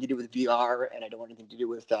anything to do with VR, and I don't want anything to do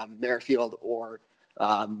with Merrifield or.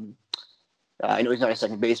 I know he's not a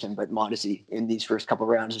second baseman, but Mondesi in these first couple of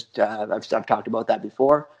rounds. I've talked about that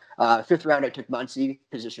before. Fifth round, I took Muncy,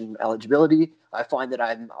 position eligibility. I find that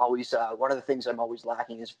I'm always one of the things I'm always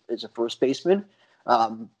lacking is a first baseman.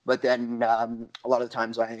 But then a lot of the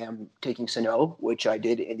times I am taking Sano, which I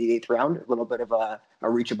did in the eighth round, a little bit of a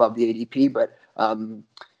reach above the ADP. But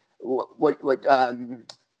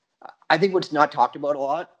I think what's not talked about a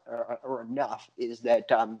lot or enough is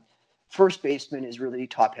that first baseman is really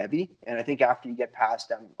top heavy. And I think after you get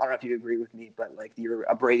past, I don't know if you agree with me, but like your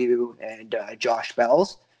Abreu and Josh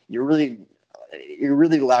Bells, you're really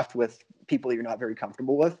left with people you're not very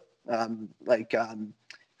comfortable with.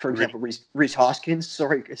 For example, Rhys Hoskins.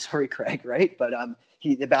 Sorry, Craig. Right, but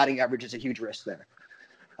the batting average is a huge risk there.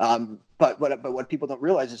 But what people don't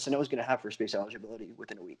realize is Sano's going to have first base eligibility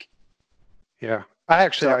within a week. Yeah, I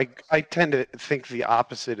tend to think the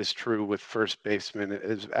opposite is true with first baseman.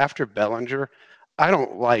 Is after Bellinger, I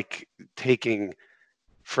don't like taking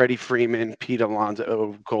Freddie Freeman, Pete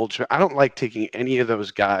Alonso, Goldschmidt. I don't like taking any of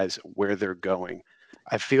those guys where they're going.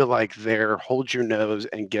 I feel like they're hold your nose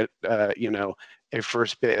and get a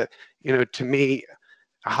first base. To me,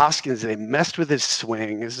 Hoskins, they messed with his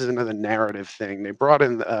swing. This is another narrative thing. They brought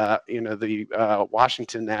in the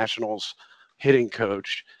Washington Nationals hitting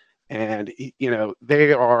coach, and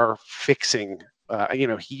they are fixing.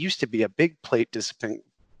 He used to be a big plate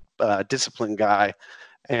discipline guy.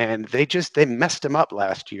 And they messed him up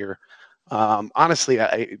last year. Honestly,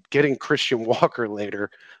 getting Christian Walker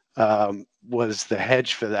later was the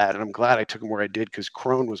hedge for that. And I'm glad I took him where I did, because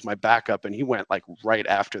Crone was my backup and he went like right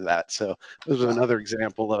after that. So this was another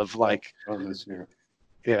example of like,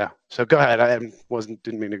 yeah. So go ahead.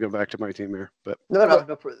 Didn't mean to go back to my team here, but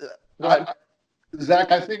no.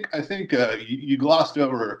 Zach, I think you glossed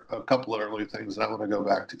over a couple of early things that I want to go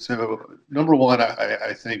back to. So number one,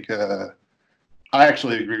 I think I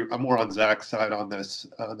actually agree. I'm more on Zach's side on this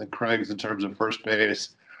than Craig's in terms of first base.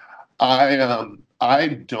 I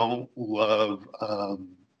don't love.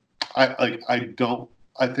 I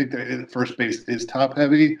think that first base is top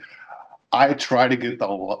heavy. I try to get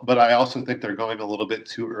but I also think they're going a little bit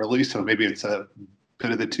too early. So maybe it's a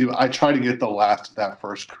bit of the two. I try to get the last of that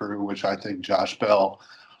first crew, which I think Josh Bell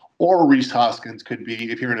or Rhys Hoskins could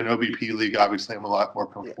be. If you're in an OBP league, obviously I'm a lot more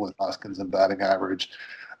comfortable with Hoskins and batting average.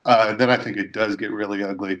 Then I think it does get really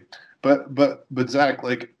ugly. But Zach,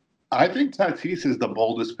 like, I think Tatis is the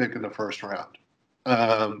boldest pick in the first round.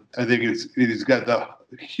 I think he's got the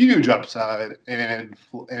huge upside, and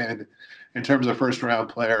in terms of first round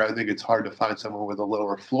player, I think it's hard to find someone with a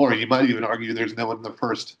lower floor. You might even argue there's no one in the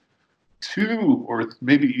first 2 or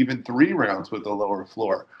maybe even 3 rounds with a lower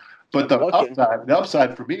floor. But the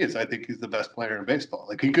upside for me is I think he's the best player in baseball.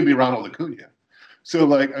 Like, he could be Ronald Acuna. So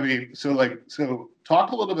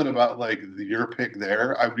talk a little bit about like your pick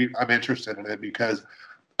there. I'm interested in it because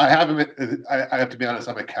I have to be honest,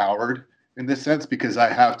 I'm a coward in this sense because I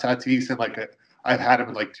have Tatis and I've had him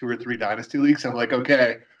in like 2 or 3 dynasty leagues. I'm like,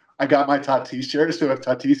 okay, I got my Tatis share. So if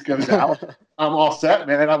Tatis goes out, I'm all set,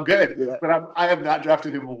 man. I'm good. Yeah. But I have not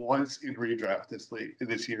drafted him once in redraft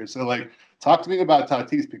this year. So like, talk to me about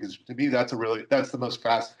Tatis, because to me that's the most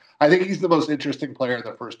fast. I think he's the most interesting player in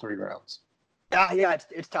the first 3 rounds. Yeah,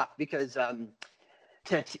 it's tough because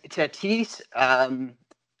Tatis.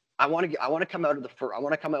 I want to come out of the first. I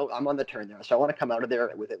want to come out. I'm on the turn there, so I want to come out of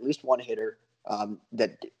there with at least one hitter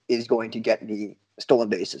that is going to get me stolen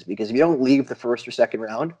bases. Because if you don't leave the first or second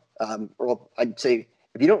round, or I'd say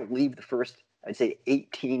if you don't leave the first, I'd say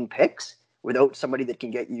 18 picks without somebody that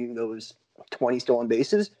can get you those 20 stolen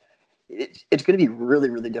bases, it's going to be really,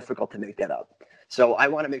 really difficult to make that up. So I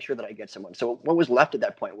want to make sure that I get someone. So what was left at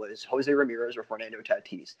that point was Jose Ramirez or Fernando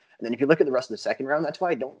Tatis. And then if you look at the rest of the second round, that's why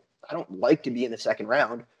I don't like to be in the second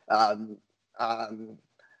round. I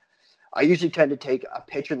usually tend to take a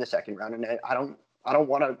pitcher in the second round, and I don't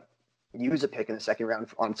want to use a pick in the second round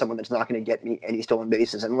on someone that's not going to get me any stolen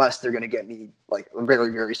bases unless they're going to get me like a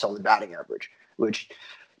very, very solid batting average, which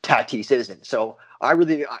Tatis isn't. So I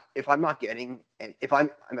really, if I'm not getting, and if I'm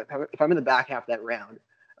in the back half of that round,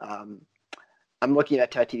 I'm looking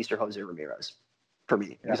at Tatis or Jose Ramirez for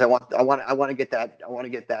me because I want to get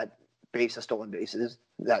that base of stolen bases,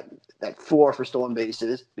 that floor for stolen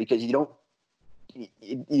bases, because you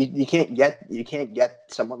can't get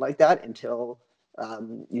someone like that until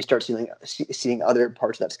you start seeing other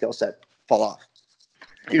parts of that skill set fall off.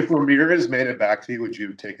 If Ramirez made it back to you, would you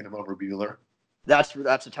have taken him over Buehler? That's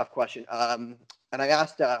a tough question. And I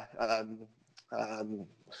asked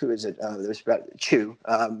who is it? It was Chu.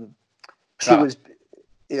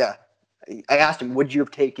 I asked him, would you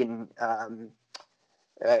have taken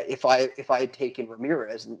if I had taken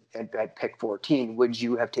Ramirez at pick 14, would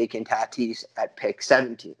you have taken Tatis at pick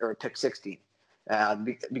 17 or pick 16?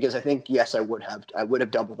 Because I think yes, I would have. I would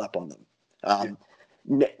have doubled up on them.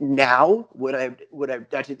 Now would I?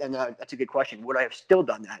 That's a good question. Would I have still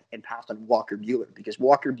done that and passed on Walker Buehler? Because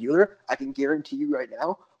Walker Buehler, I can guarantee you right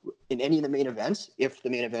now, in any of the main events, if the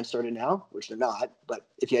main events started now, which they're not, but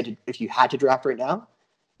if you had to draft right now,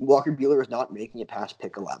 Walker Buehler is not making it past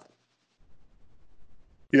pick 11.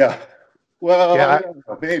 Yeah. Well, yeah.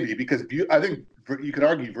 Maybe because I think you could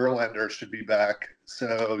argue Verlander should be back,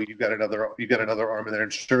 so you got another arm in there,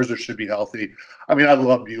 and Scherzer should be healthy. I mean, I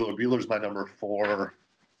love Buehler. Buehler's my number 4.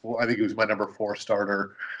 I think he was my number 4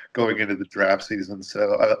 starter going into the draft season.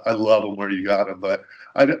 So I love him where you got him, but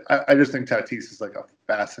I just think Tatis is like a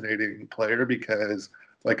fascinating player because,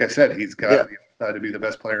 like I said, he's got the upside to be the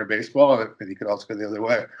best player in baseball, and he could also go the other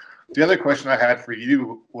way. The other question I had for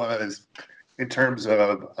you was in terms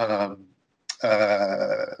of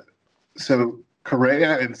so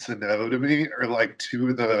Correa and Sano to me are like two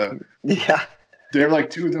of the they're like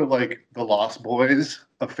two of the lost boys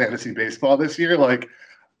of fantasy baseball this year. Like,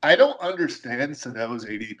 I don't understand Sano's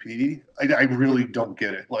ADP. I really don't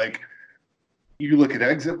get it. Like, you look at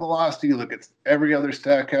exit velocity, you look at every other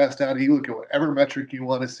StatCast data, you look at whatever metric you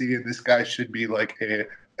want to see, and this guy should be like a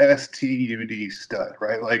STUD stud,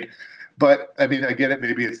 right? Like, but I mean, I get it.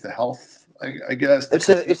 Maybe it's the health. I guess it's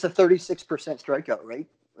a 36% strikeout rate.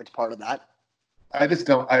 It's part of that. I just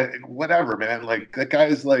don't. Whatever, man. Like, that guy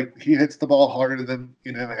is like, he hits the ball harder than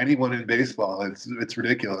anyone in baseball. It's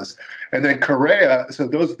ridiculous. And then Correa. So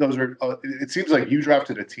those are. It seems like you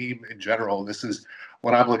drafted a team in general. This is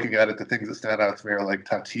when I'm looking at it. The things that stand out to me are like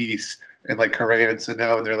Tatis and like Correa and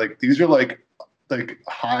Sano. And they're like, these are like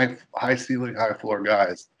high ceiling, high floor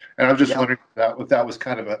guys. And I was just wondering if that was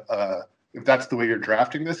kind of if that's the way you're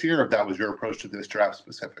drafting this year, or if that was your approach to this draft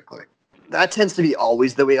specifically. That tends to be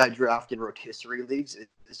always the way I draft in rotisserie leagues.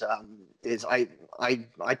 Is I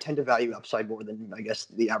tend to value upside more than I guess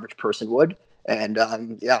the average person would, and I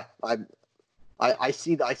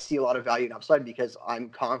see a lot of value in upside because I'm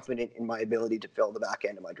confident in my ability to fill the back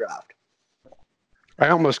end of my draft. I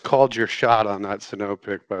almost called your shot on that Sano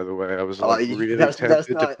pick, by the way. I was really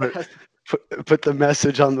tempted to put the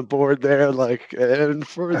message on the board there, like, and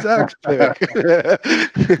for Zach's pick.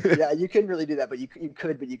 Yeah, you couldn't really do that, but you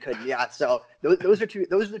could, but you couldn't. Yeah, so those are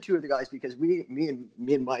the two of the guys, because me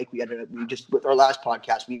and Mike, we just with our last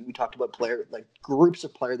podcast we talked about groups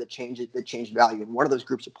of player that changed value, and one of those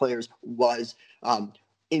groups of players was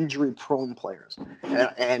injury prone players,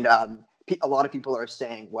 and a lot of people are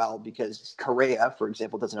saying, well, because Correa, for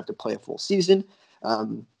example, doesn't have to play a full season,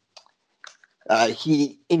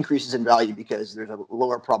 he increases in value because there's a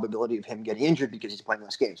lower probability of him getting injured because he's playing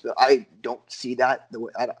less games. But I don't see that.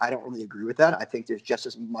 I don't really agree with that. I think there's just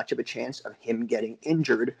as much of a chance of him getting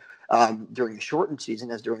injured during a shortened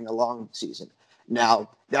season as during a long season. Now,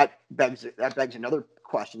 that begs another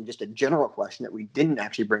question, just a general question that we didn't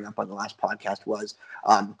actually bring up on the last podcast was,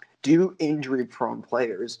 do injury-prone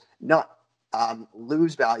players not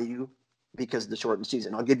lose value because of the shortened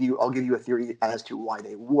season? I'll give you a theory as to why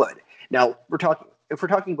they would. Now, if we're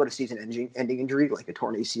talking about a season-ending injury like a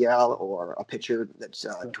torn ACL or a pitcher that's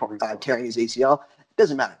tearing his ACL, it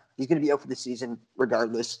doesn't matter. He's going to be out for the season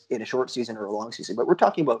regardless in a short season or a long season. But we're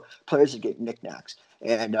talking about players that get knickknacks.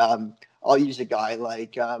 And I'll use a guy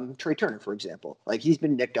like Trey Turner, for example. Like, he's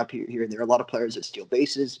been nicked up here and there. A lot of players that steal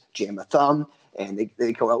bases, jam a thumb, and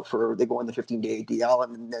they go on the 15-day DL,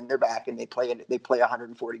 and then they're back and they play a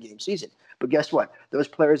 140-game season. But guess what? Those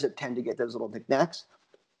players that tend to get those little knickknacks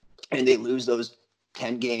and they lose those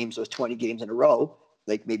 10 games, those 20 games in a row,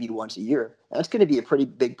 like maybe once a year, that's going to be a pretty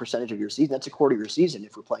big percentage of your season. That's a quarter of your season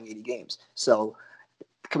if we're playing 80 games. So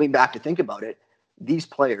coming back to think about it, these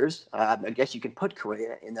players, I guess you can put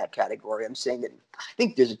Correa in that category. I'm saying that I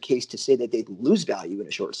think there's a case to say that they lose value in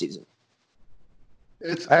a short season.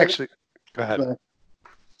 Go ahead. But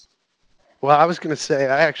Well, I was going to say,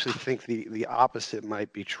 I actually think the opposite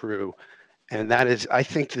might be true. And that is, I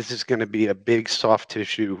think this is going to be a big soft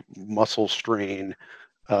tissue muscle strain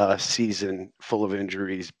season full of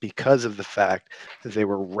injuries because of the fact that they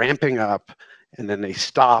were ramping up and then they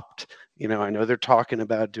stopped. I know they're talking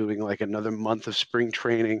about doing like another month of spring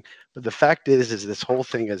training, but the fact is this whole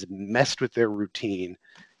thing has messed with their routine.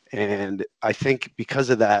 And I think because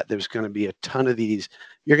of that, there's going to be a ton of these.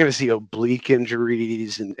 You're going to see oblique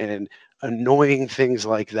injuries and annoying things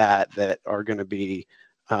like that are going to be,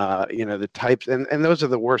 the types. And those are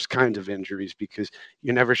the worst kinds of injuries because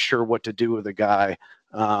you're never sure what to do with a guy,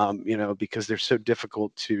 because they're so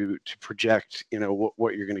difficult to project,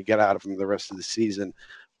 what you're going to get out of them the rest of the season.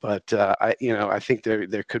 But I think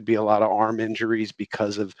there could be a lot of arm injuries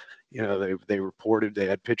because of, they reported they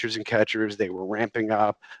had pitchers and catchers, they were ramping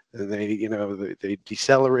up, and they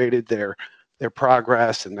decelerated their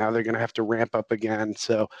progress, and now they're going to have to ramp up again.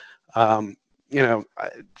 So,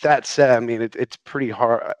 that said, I mean, it's pretty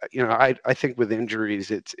hard. I think with injuries,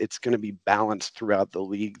 it's going to be balanced throughout the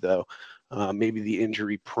league, though. Maybe the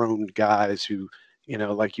injury-prone guys who,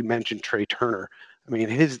 like you mentioned, Trey Turner. I mean,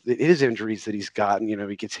 his injuries that he's gotten,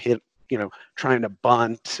 he gets hit, trying to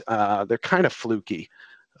bunt. They're kind of fluky.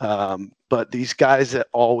 But these guys that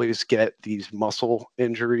always get these muscle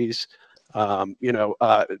injuries,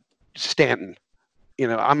 Stanton,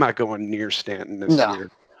 I'm not going near Stanton this year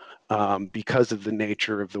because of the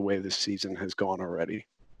nature of the way this season has gone already.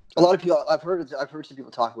 A lot of people, I've heard some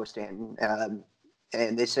people talk about Stanton,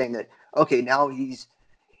 and they're saying that, okay, now he's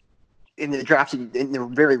in the drafts, in the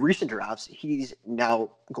very recent drafts, he's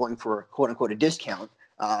now going for quote unquote a discount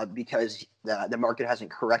because the market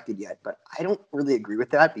hasn't corrected yet. But I don't really agree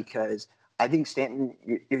with that because I think Stanton,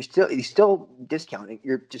 he's still discounting.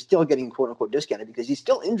 You're just still getting quote unquote discounted because he's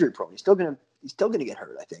still injury prone. He's still gonna get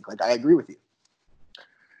hurt. I think. Like I agree with you.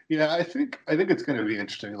 yeah, I think it's going to be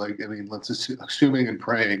interesting. Like, I mean, assuming and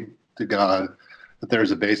praying to God that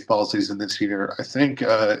there's a baseball season this year. I think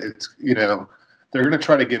it's they're going to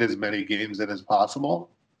try to get as many games in as possible.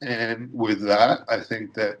 And with that, I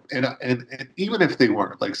think that, and even if they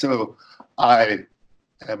weren't, like, so I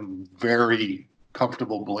am very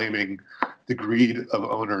comfortable blaming the greed of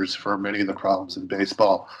owners for many of the problems in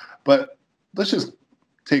baseball. But let's just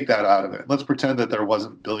take that out of it. Let's pretend that there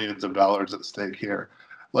wasn't billions of dollars at stake here.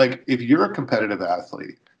 Like, if you're a competitive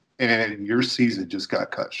athlete and your season just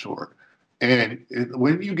got cut short, and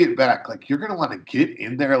when you get back, like, you're going to want to get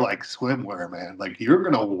in there like swimwear, man. Like, you're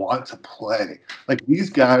going to want to play. Like, these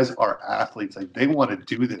guys are athletes. Like, they want to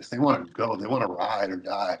do this. They want to go. They want to ride or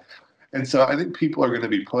die. And so I think people are going to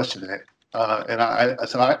be pushing it. And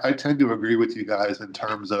I tend to agree with you guys in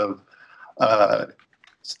terms of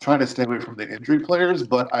trying to stay away from the injury players.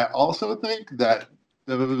 But I also think that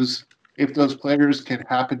if those players can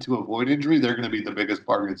happen to avoid injury, they're going to be the biggest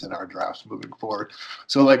bargains in our drafts moving forward.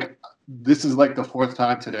 So, like, this is like the fourth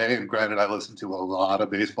time today, and granted, I listen to a lot of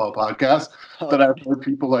baseball podcasts, but I've heard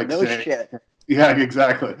people say, shit. Yeah,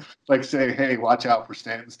 exactly. Like, say, hey, watch out for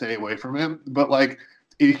Stanton, stay away from him. But, like,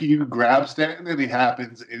 if you grab Stanton and he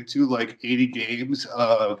happens into like 80 games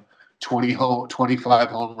of 25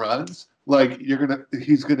 home runs, like,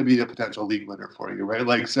 he's gonna be a potential league winner for you, right?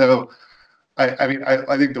 Like, so I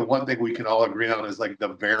think the one thing we can all agree on is like the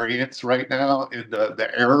variance right now and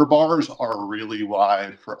the error bars are really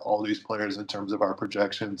wide for all these players in terms of our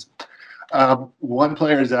projections. One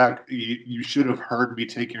player, Zach, you should have heard me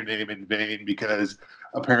take your name in vain because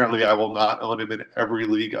apparently I will not own him in every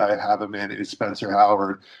league I have him in, is Spencer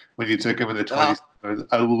Howard. When you took him in the 20s,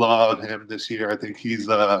 I love him this year. I think he's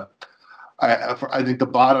I think the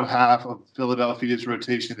bottom half of Philadelphia's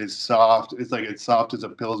rotation is soft. It's like it's soft as a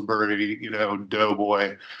Pillsbury,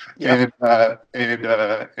 doughboy. Yeah. And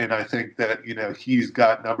I think that, he's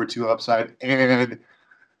got number 2 upside, and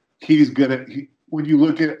when you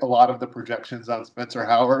look at a lot of the projections on Spencer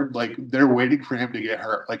Howard, like, they're waiting for him to get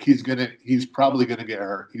hurt. Like, he's probably gonna get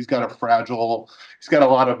hurt. He's got a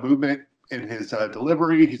lot of movement in his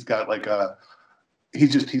delivery. He's got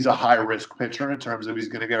he's a high risk pitcher in terms of he's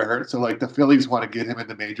going to get hurt. So, like, the Phillies want to get him in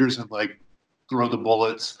the majors and like throw the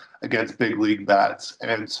bullets against big league bats.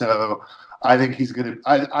 And so I think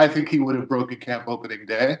I think he would have broken camp opening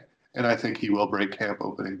day, and I think he will break camp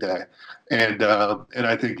opening day. And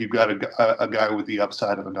I think you've got a guy with the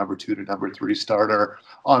upside of a number 2 to number 3 starter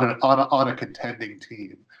on a contending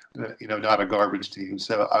team, not a garbage team.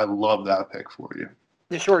 So I love that pick for you.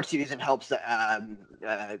 The short season helps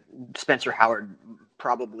Spencer Howard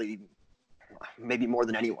probably maybe more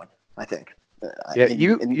than anyone, I think. Yeah,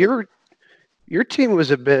 Your team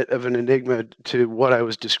was a bit of an enigma to what I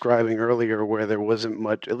was describing earlier, where there wasn't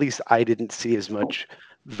much, at least I didn't see as much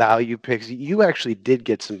value picks. You actually did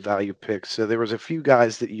get some value picks. So there was a few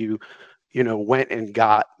guys that you went and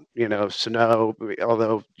got, Sano,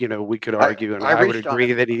 although, we could argue, and I would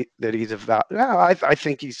agree that he's a value. No, I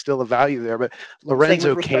think he's still a value there, but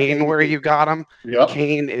Lorenzo Cain, where you got him,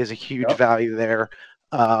 Cain is a huge value there.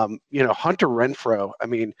 Hunter Renfroe, I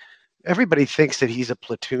mean, everybody thinks that he's a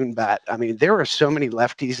platoon bat. I mean, there are so many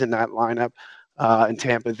lefties in that lineup in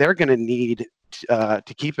Tampa. They're going to need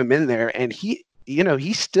to keep him in there, and he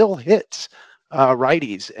still hits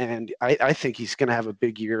righties, and I think he's going to have a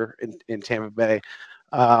big year in Tampa Bay.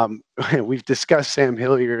 We've discussed Sam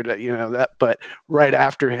Hilliard, but right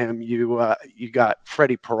after him, you got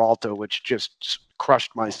Freddie Peralta, which just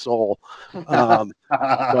crushed my soul. But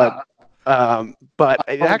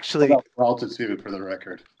it actually Peralta too, for the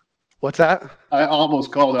record. What's that? I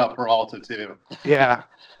almost called out Peralta too. Yeah.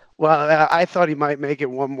 Well, I thought he might make it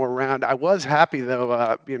one more round. I was happy,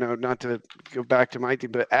 though, not to go back to my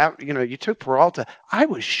team, but, you took Peralta. I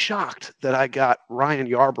was shocked that I got Ryan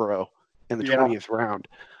Yarbrough in the 20th round.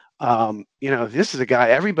 This is a guy,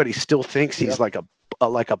 everybody still thinks he's like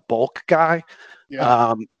a bulk guy.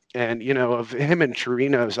 Yeah. And, of him and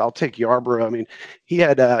Chirinos, I'll take Yarbrough. I mean, he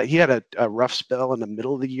had a rough spell in the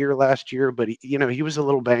middle of the year last year, but he was a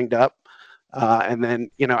little banged up. And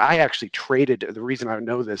then, I actually traded. The reason I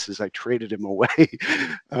know this is I traded him away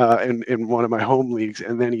in one of my home leagues.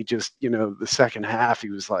 And then he just, the second half, he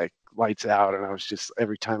was like lights out. And I was just,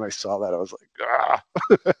 every time I saw that, I was like,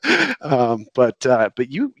 but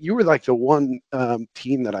you were like the one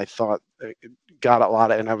team that I thought got a lot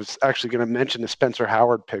of, and I was actually going to mention the Spencer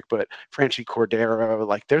Howard pick, but Franchi Cordero,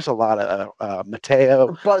 like there's a lot of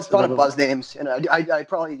Mateo. A lot of buzz names. And I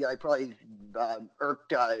probably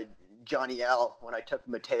irked Johnny L when I took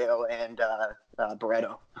Mateo and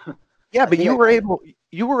Barreto. Yeah, but you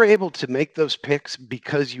were able to make those picks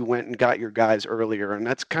because you went and got your guys earlier, and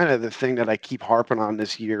that's kind of the thing that I keep harping on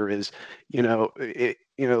this year is, a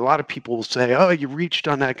lot of people will say, "Oh, you reached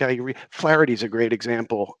on that guy." Flaherty's a great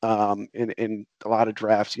example in a lot of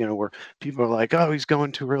drafts, where people are like, "Oh, he's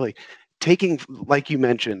going too early." Taking, like you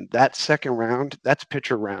mentioned, that second round, that's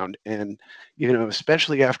pitcher round, and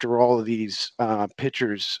especially after all of these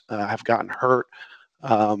pitchers have gotten hurt.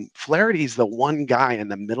 Flaherty's the one guy in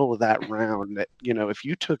the middle of that round that, if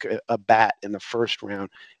you took a bat in the first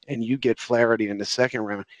round and you get Flaherty in the second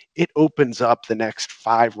round, it opens up the next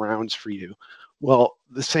 5 rounds for you. Well,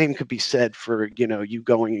 the same could be said for, you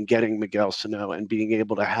going and getting Miguel Sano and being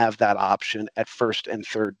able to have that option at first and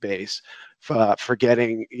third base. For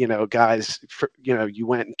getting, guys, you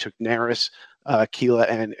went and took Neris, Keela,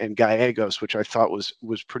 and Gallegos, which I thought was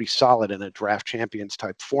pretty solid in a draft champions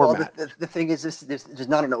type format. Well, the thing is, there's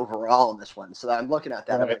not an overall in this one. So I'm looking at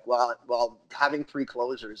that. Right. I'm like, well, having 3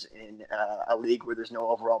 closers in a league where there's no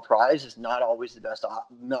overall prize is not always the best,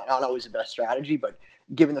 not always the best strategy. But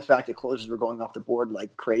given the fact that closers were going off the board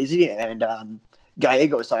like crazy, and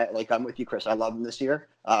Gallegos, I'm with you, Chris. I love him this year.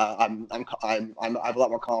 I have a lot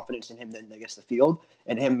more confidence in him than I guess the field,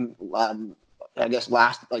 and him. I guess him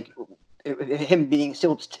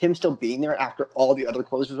still being there after all the other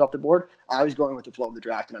closers off the board. I was going with the flow of the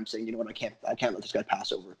draft, and I'm saying, you know what, I can't let this guy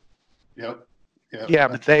pass over. Yep. Yeah,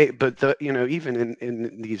 but even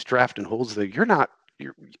in these draft and holds, I've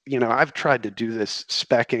tried to do this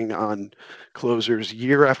specking on closers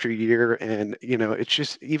year after year, and it's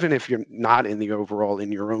just, even if you're not in the overall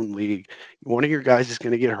in your own league, one of your guys is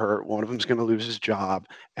going to get hurt, one of them's going to lose his job.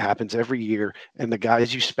 It happens every year, and the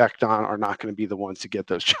guys you spec'd on are not going to be the ones to get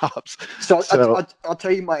those jobs. So I'll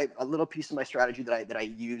tell you a little piece of my strategy that I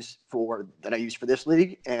use for this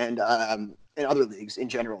league and in other leagues in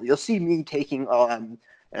general. You'll see me taking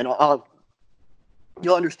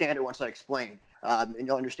you'll understand it once I explain. And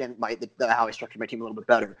you'll understand how I structured my team a little bit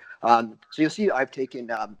better. So you'll see I've taken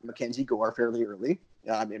Mackenzie Gore fairly early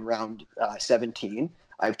in round 17.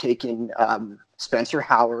 I've taken Spencer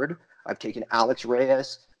Howard. I've taken Alex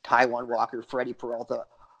Reyes, Taijuan Walker, Freddie Peralta,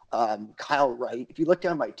 Kyle Wright. If you look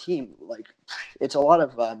down my team, it's a lot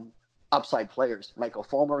of upside players. Michael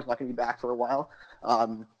Fulmer is not going to be back for a while.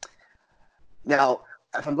 Now,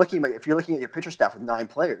 if you're looking at your pitcher staff with 9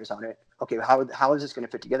 players on it, okay, how is this going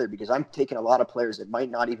to fit together? Because I'm taking a lot of players that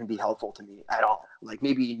might not even be helpful to me at all. Like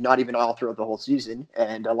maybe not even all throughout the whole season.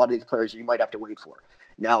 And a lot of these players you might have to wait for.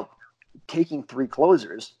 Now, taking 3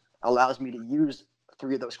 closers allows me to use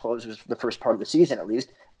 3 of those closers for the first part of the season at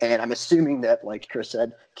least. And I'm assuming that, like Chris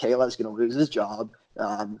said, Kayla is going to lose his job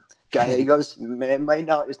Guy, he goes, it might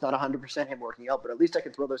not, it's not 100% him working out, but at least I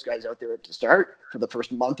can throw those guys out there to start for the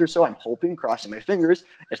first month or so. I'm hoping, crossing my fingers.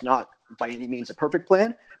 It's not by any means a perfect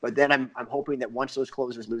plan, but then I'm hoping that once those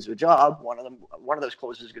closers lose their job, one of those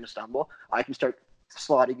closers is going to stumble. I can start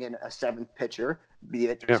slotting in a seventh pitcher, be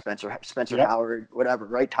it Spencer Howard, whatever,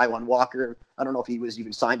 right? Taijuan Walker. I don't know if he was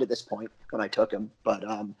even signed at this point when I took him, but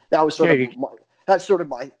that was that's sort of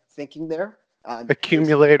my thinking there.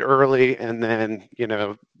 Accumulate early and then,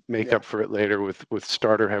 make up for it later with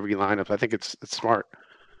starter heavy lineup. I think it's smart.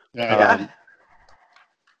 Yeah.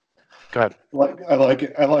 Go ahead. I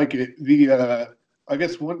like it. I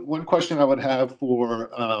guess one question I would have for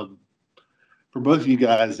both of you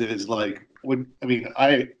guys is like,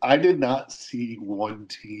 I did not see one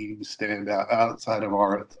team stand out outside of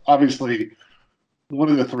our, obviously one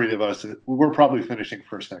of the three of us, we're probably finishing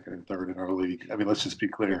first, second, and third in our league. I mean, let's just be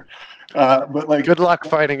clear. But like, good luck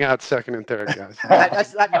fighting out second and third, guys.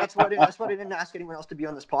 That's why I didn't ask anyone else to be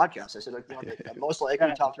on this podcast. I said, most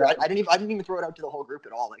likely top three. I didn't even throw it out to the whole group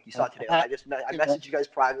at all. Like you saw today, I messaged you guys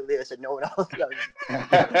privately. I said no one else.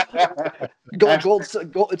 Gold.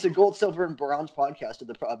 It's a gold, silver, and bronze podcast of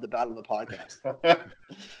the battle of the podcast.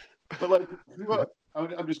 But like,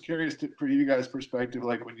 I'm just curious for you guys' perspective.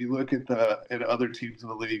 Like when you look at other teams in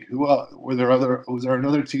the league, was there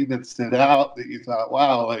another team that stood out that you thought,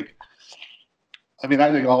 wow, like, I mean,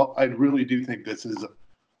 I really do think this is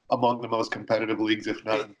among the most competitive leagues, if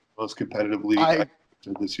not the most competitive league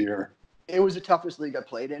this year. It was the toughest league I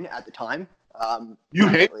played in at the time. You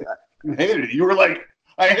hated it. You were like,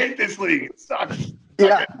 I hate this league. It sucks.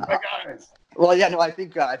 Yeah, my guys. Well, yeah, no, I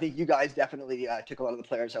think you guys definitely took a lot of the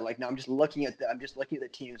players I like. Now I'm just looking at the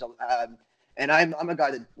teams, and I'm a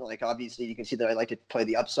guy that, like, obviously you can see that I like to play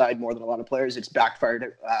the upside more than a lot of players. It's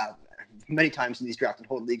backfired many times in these draft and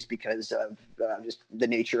hold leagues because of just the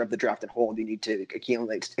nature of the draft and hold. You need to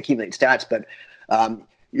accumulate stats, but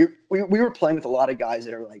we were playing with a lot of guys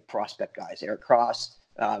that are like prospect guys, Eric Cross,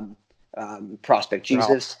 prospect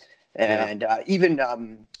Jesus, and even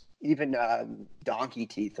Donkey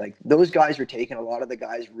Teeth. Like those guys were taking a lot of the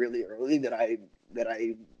guys really early that I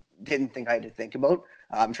didn't think I had to think about.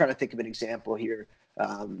 I'm trying to think of an example here.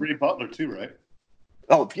 Ray Butler too, right?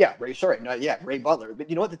 Oh yeah, Ray. Sorry, Ray Butler. But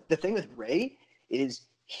you know what? The thing with Ray is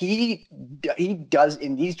he does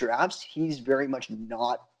in these drafts. He's very much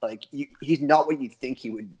not like he's not what you think he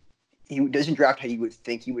would. He doesn't draft how you would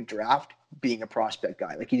think he would draft, being a prospect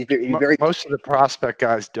guy. Like he's very. Most of the prospect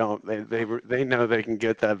guys don't. They know they can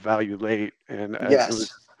get that value late, and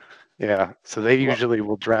yes. So they usually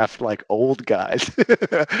will draft like old guys.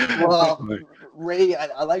 Well, Ray,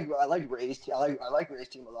 I like Ray's team. I like Ray's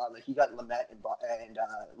team a lot. Like he got Lamet and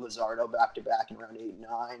Luzardo back to back in round 8 and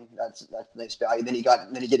 9. That's nice value. Then he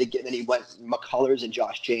went McCullers and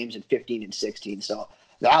Josh James in 15 and 16. So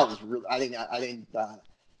that was really. I think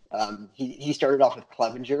he started off with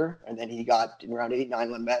Clevenger, and then he got in round 8, 9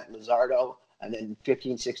 Lamet, Luzardo, and then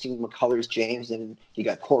 15, 16 McCullers, James, and he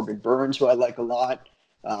got Corbin Burns, who I like a lot.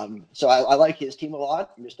 So I like his team a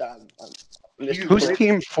lot. Who's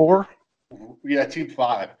team 4? Yeah, team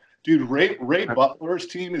 5. Dude, Ray Butler's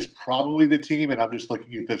team is probably the team, and I'm just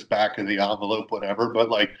looking at this back of the envelope, whatever. But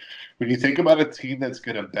like, when you think about a team that's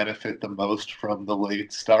going to benefit the most from the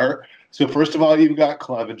late start, so first of all, you've got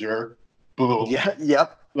Clevenger. Boom. Yeah.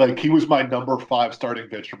 Yep. Like he was my number 5 starting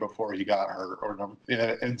pitcher before he got hurt,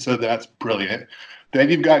 and so that's brilliant. Then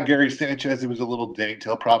you've got Gary Sanchez, who was a little dinged.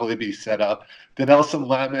 He'll probably be set up. Then Nelson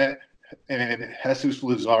Lamet and Jesus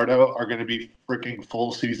Luzardo are going to be freaking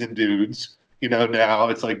full season dudes. Now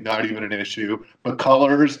it's like not even an issue.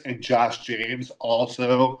 McCullers and Josh James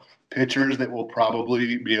also pitchers that will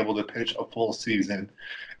probably be able to pitch a full season.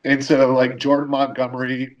 And so like Jordan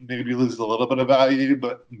Montgomery maybe loses a little bit of value,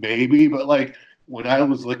 but like when I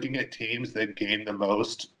was looking at teams that gained the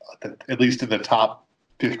most, at least in the top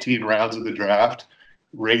 15 rounds of the draft,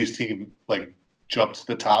 Ray's team like jumps to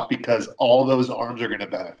the top because all those arms are going to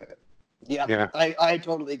benefit. Yeah. I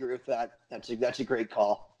totally agree with that. That's a great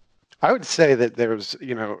call. I would say that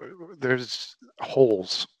there's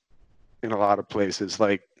holes in a lot of places.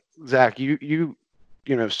 Like Zach, you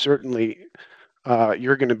certainly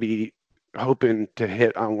you're going to be hoping to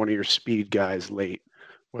hit on one of your speed guys late,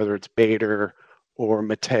 whether it's Bader or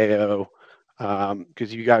Mateo,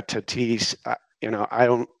 because you got Tatis. I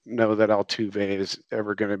don't know that Altuve is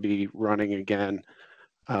ever going to be running again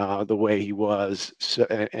the way he was. So,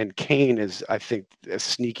 and Kane is, I think, a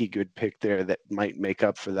sneaky good pick there that might make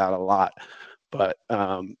up for that a lot. But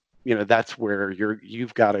that's where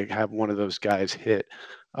you've got to have one of those guys hit.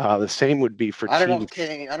 The same would be for I don't know Team. if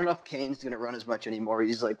Kane. I don't know if Kane's going to run as much anymore.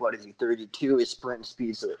 He's like, what is he, 32? His sprint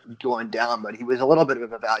speed's going down, but he was a little bit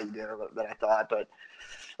of a value there that I thought. But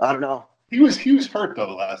I don't know. He was hurt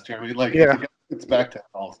though last year. I mean, like, Yeah. if the guy gets back to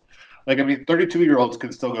health. Like, I mean, 32-year-olds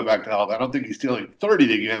can still go back to health. I don't think he's stealing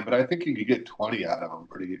 30 again, but I think you could get 20 out of him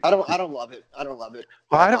pretty. I don't love it. I don't love it.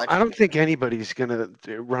 Well, I don't think anybody's going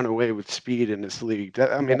to run away with speed in this league.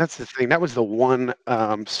 That's the thing. That was the one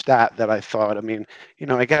stat that I thought. I mean,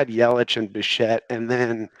 I got Yelich and Bichette, and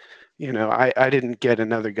then, I didn't get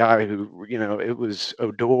another guy who, it was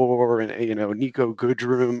Odor and, Nico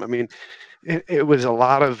Goodrum. I mean, it was a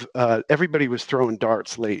lot of everybody was throwing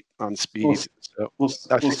darts late on speed.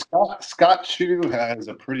 Scott Chu has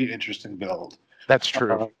a pretty interesting build. That's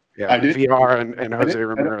true. Yeah, VR and Jose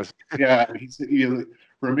Ramirez. Yeah,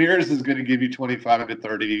 Ramirez is going to give you 25 to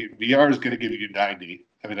 30. VR is going to give you 90.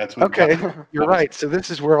 I mean, that's what. Okay, you're right. So this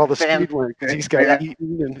is where all the speed went. He's got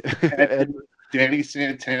Eaton and Danny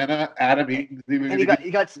Santana, Adam Eaton. And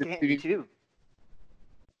you got Stanton too.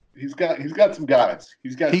 He's got some guys.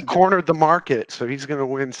 He cornered the market, so he's going to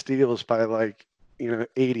win steals by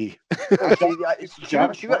 80. Actually, Chu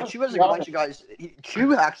has a bunch of guys.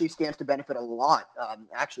 Chu actually stands to benefit a lot.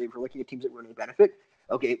 Actually, if we're looking at teams that really benefit,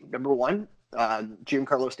 okay, number one,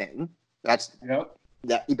 Giancarlo Stanton.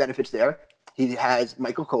 That he benefits there. He has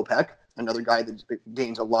Michael Kopech, another guy that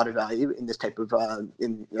gains a lot of value in this type of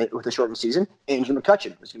with a shortened season. Andrew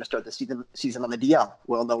McCutchen was going to start the season on the DL.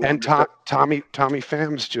 Well, no. And Tommy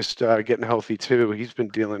Pham's just getting healthy too. He's been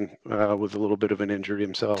dealing with a little bit of an injury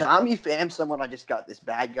himself. Tommy Pham's someone I just got this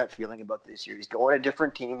bad gut feeling about this year. He's going to a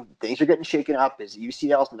different team. Things are getting shaken up. His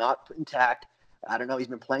UCL's not intact. I don't know. He's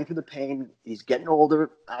been playing through the pain. He's getting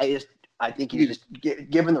older. I think he's just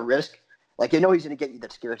given the risk. Like, I know he's going to get you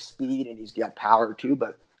that scare speed and he's got power too,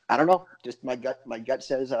 but I don't know. Just my gut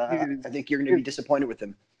says I think you're going to be disappointed with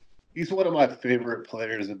him. He's one of my favorite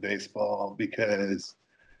players in baseball because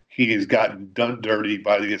he's gotten done dirty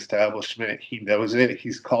by the establishment. He knows it.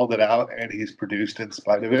 He's called it out, and he's produced in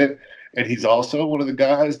spite of it. And he's also one of the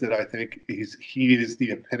guys that I think he is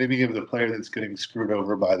the epitome of the player that's getting screwed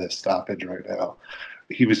over by this stoppage right now.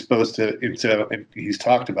 He was supposed to, and he's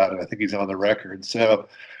talked about it. I think he's on the record. So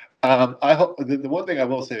I hope the one thing I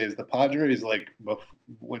will say is the Padres,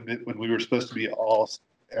 when we were supposed to be all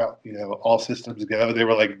systems go, they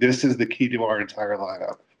were like, this is the key to our entire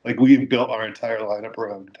lineup. Like, we've built our entire lineup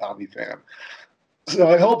around Tommy Pham.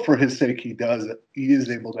 So I hope for his sake he is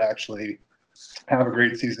able to actually have a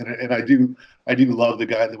great season. And I do love the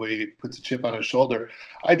guy, the way he puts a chip on his shoulder.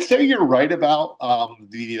 I'd say you're right about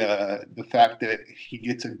the fact that he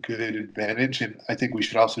gets a good advantage. And I think we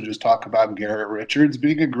should also just talk about Garrett Richards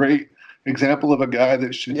being a great example of a guy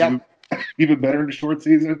that should do even better in a short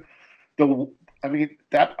season. I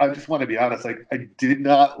just want to be honest. Like,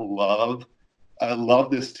 I love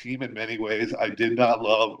this team in many ways. I did not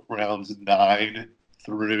love rounds 9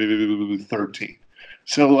 through 13.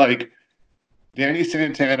 So, Danny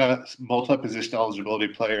Santana, multi-position eligibility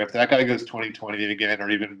player, if that guy goes 20-20 again, or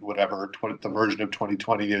even whatever the version of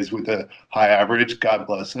 2020 is with a high average, God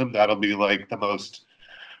bless him. That'll be the most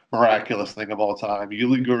miraculous thing of all time.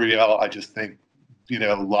 Yuli Gurriel, I just think,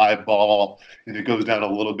 live ball, and it goes down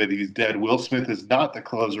a little bit, he's dead. Will Smith is not the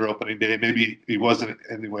closer opening day. Maybe he wasn't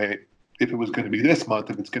anyway. If it was going to be this month,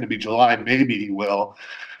 if it's going to be July, maybe he will.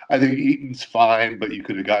 I think Eaton's fine, but you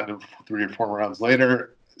could have gotten him 3 or 4 rounds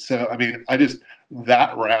later. So,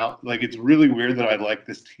 that round, it's really weird that I like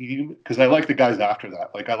this team because I like the guys after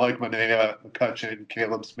that. I like Manaea, McCutchen,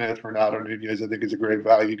 Caleb Smith, Renato Nunez, I think is a great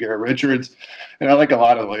value, Garrett Richards. And I like a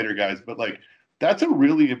lot of the later guys. But, that's a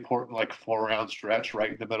really important, 4-round stretch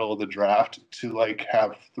right in the middle of the draft to,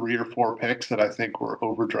 have 3 or 4 picks that I think were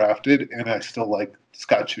overdrafted. And I still like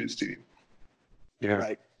Scott Chu's team. Yeah.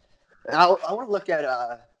 Right. And I want to look at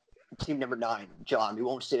team number 9, John. We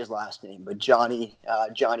won't say his last name, but Johnny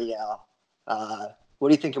L. What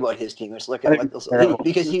do you think about his team? Let's look at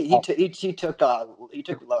because he took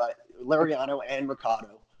Lariano and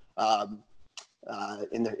Mercado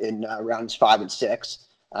in rounds 5 and 6,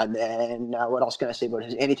 and then what else can I say about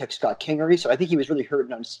his? And he took Scott Kingery, so I think he was really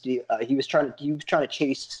hurting on steal. He was trying to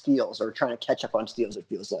chase steals or trying to catch up on steals. It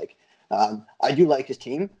feels like. I do like his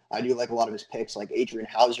team. I do like a lot of his picks. Like Adrian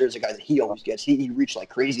Hauser is a guy that he always gets. He reached like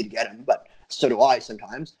crazy to get him, but so do I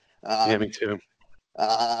sometimes. Yeah, me too.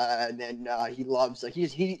 And then he loves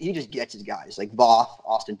he just gets his guys like Voth,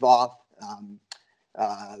 Austin Voth,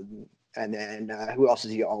 and then who else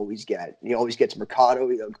does he always get? He always gets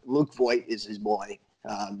Mercado. Luke Voigt is his boy,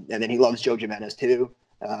 and then he loves Joe Jimenez too.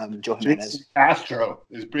 Joe Jimenez. Astro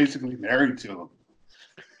is basically married to him.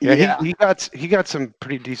 Yeah, he got some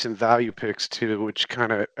pretty decent value picks too, which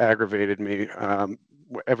kind of aggravated me.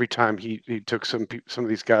 Every time he took some of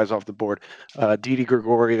these guys off the board, Didi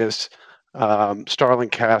Gregorius, Starlin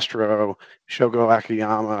Castro, Shogo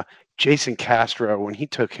Akiyama, Jason Castro. When he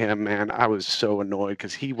took him, man, I was so annoyed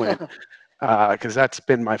because he went because that's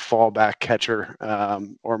been my fallback catcher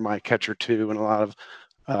or my catcher too in a lot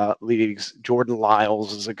of leagues. Jordan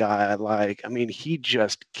Lyles is a guy I like. I mean, he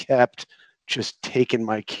just kept just taking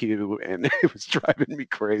my cue, and it was driving me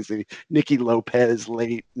crazy. Nicky Lopez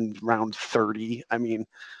late in round 30. I mean,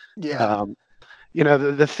 Yeah.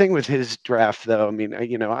 the thing with his draft, though, I mean,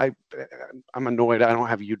 I'm annoyed. I don't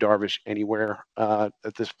have Yu Darvish anywhere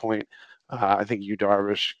at this point. I think Yu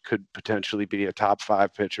Darvish could potentially be a top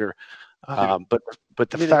 5 pitcher, but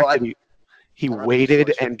the fact that he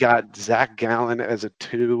waited and got Zach Gallen as a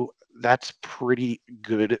 2, that's pretty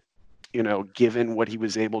good. Given what he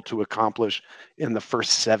was able to accomplish in the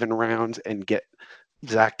first 7 rounds and get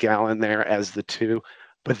Zach Gallen there as the 2.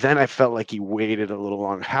 But then I felt like he waited a little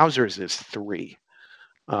long. Hauser's is 3.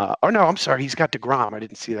 No, I'm sorry. He's got DeGrom. I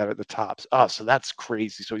didn't see that at the tops. Oh, so that's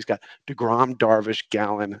crazy. So he's got DeGrom, Darvish,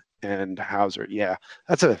 Gallen, and Hauser. Yeah,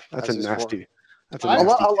 that's a nasty. That's a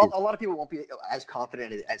lot of people won't be as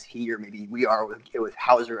confident as he or maybe we are with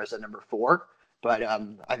Hauser as a number 4, but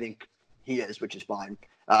I think he is, which is fine.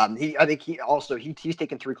 I think he's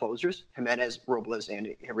taken 3 closers: Jimenez, Robles,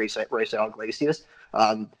 and Raisel Iglesias.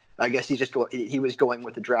 I guess he was going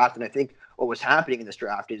with the draft, and I think what was happening in this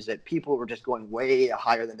draft is that people were just going way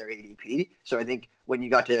higher than their ADP. So I think when you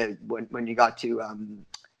got to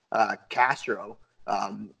Castro, I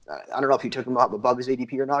don't know if he took him up above his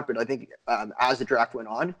ADP or not, but I think as the draft went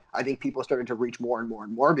on, I think people started to reach more and more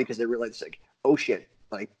and more because they realized, like, oh shit,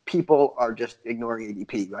 like people are just ignoring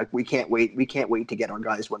ADP. Like we can't wait to get our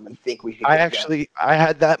guys when we think we should. I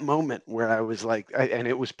had that moment where I was like, and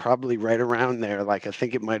it was probably right around there. Like I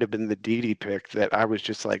think it might have been the Didi pick that I was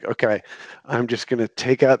just like, okay, I'm just gonna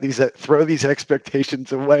throw these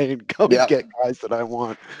expectations away and go and get guys that I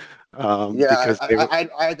want. Because I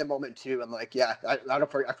had the moment too. I'm like, I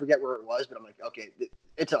forget where it was, but I'm like, okay,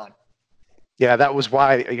 it's on. Yeah, that was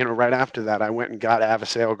why, right after that, I went and got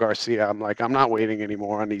Avisail Garcia. I'm like, I'm not waiting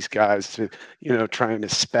anymore on these guys to, trying to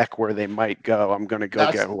spec where they might go. I'm going to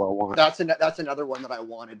get who I want. That's another one that I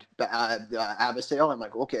wanted, Avisail. I'm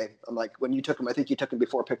like, okay. I'm like, when you took him, I think you took him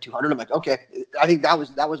before pick 200. I'm like, okay. I think that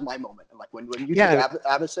was my moment. I'm like, when you took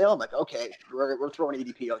Avisail, I'm like, okay, we're throwing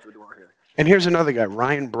ADP out the door here. And here's another guy.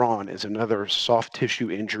 Ryan Braun is another soft tissue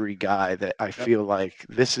injury guy that I feel like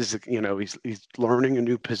this is, he's learning a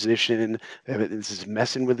new position. This is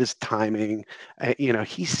messing with his timing.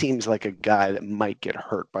 He seems like a guy that might get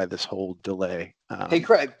hurt by this whole delay. Hey,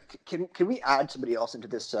 Craig, can we add somebody else into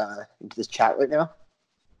this chat right now?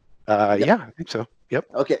 Yeah, I think so. Yep.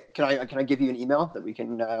 Okay. Can I give you an email that we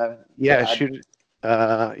can? Shoot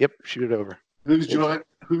it. Shoot it over. Who's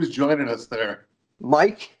joining us there?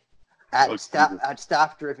 Mike at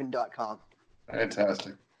staffdriven.com.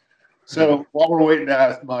 Fantastic. So while we're waiting to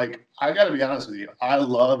ask Mike, I got to be honest with you. I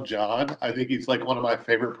love John. I think he's like one of my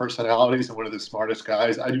favorite personalities and one of the smartest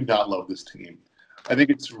guys. I do not love this team. I think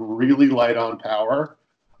it's really light on power.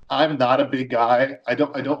 I'm not a big guy. I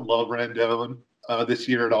don't love Rendon this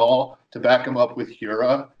year at all. To back him up with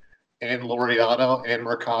Hura and Laureano and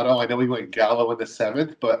Mercado, I know he went Gallo in the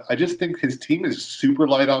 7th, but I just think his team is super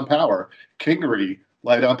light on power. Kingery,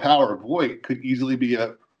 light on power. Voit could easily be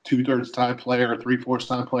a 2/3 time player, 3/4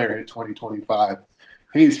 time player in 2025.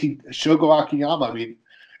 Shogo Akiyama. I mean,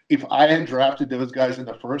 if I had drafted those guys in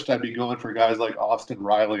the 1st, I'd be going for guys like Austin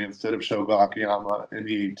Riley instead of Shogo Akiyama in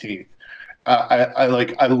the 18th.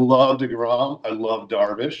 I love DeGrom. I love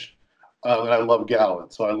Darvish, and I love Gallen.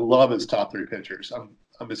 So I love his top 3 pitchers. I'm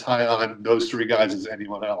as high on those 3 guys as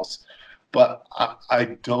anyone else. But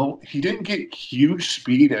he didn't get huge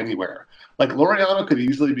speed anywhere. Like Laureano could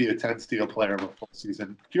easily be a 10 steal player in the full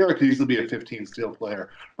season. Hura could easily be a 15 steal player.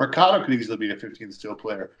 Mercado could easily be a 15 steal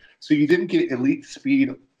player. So you didn't get elite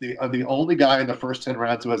speed. The only guy in the first 10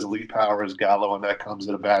 rounds who has elite power is Gallo, and that comes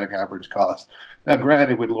at a batting average cost. Now,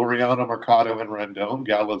 granted, with Laureano, Mercado, and Rendon,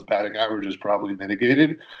 Gallo's batting average is probably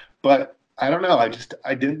mitigated. But I don't know. I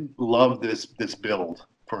didn't love this build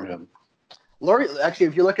for him. Actually,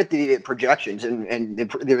 if you look at the projections, and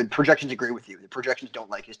the projections agree with you, the projections don't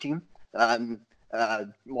like his team. One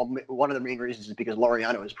of the main reasons is because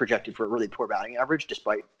Laureano is projected for a really poor batting average,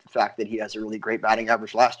 despite the fact that he has a really great batting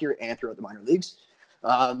average last year and throughout the minor leagues.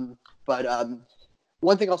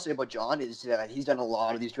 One thing I'll say about John is he's done a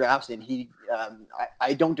lot of these drafts, and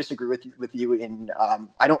I don't disagree with you in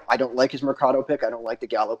I don't like his Mercado pick. I don't like the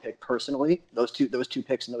Gallo pick personally. Those two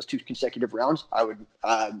picks in those 2 consecutive rounds,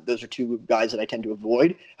 those are 2 guys that I tend to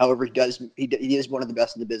avoid. However, he is one of the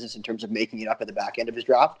best in the business in terms of making it up at the back end of his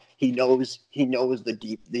draft. He knows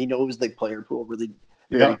the player pool really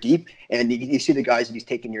very deep, and you see the guys that he's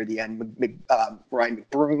taken near the end. Ryan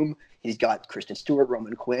McBroom. He's got Kristen Stewart,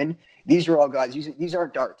 Roman Quinn. These are all guys. These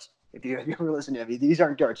aren't darts. If you ever listen to him, these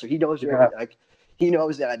aren't darts. So he knows. He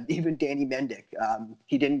knows that even Danny Mendick,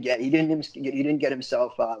 he didn't get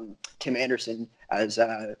himself Tim Anderson as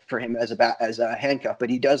for him as a handcuff, but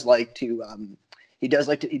he does like to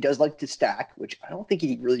stack, which I don't think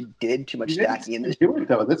he really did too much stacking in this.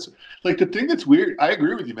 Though. That's like the thing that's weird. I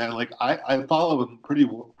agree with you, man. Like I follow him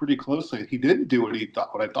pretty closely. He didn't do what I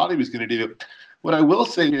thought he was going to do. What I will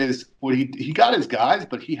say is, he got his guys,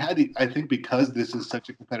 but he had to, I think, because this is such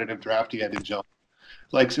a competitive draft, he had to jump.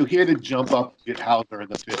 Like, so he had to jump up and get Hauser in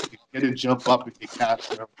the 50s. He had to jump up and get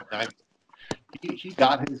Castro in the 90s. He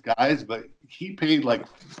got his guys, but he paid like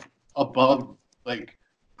above like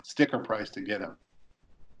sticker price to get him.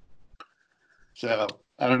 So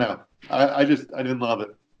I don't know. I didn't love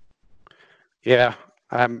it. Yeah,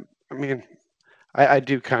 I mean, I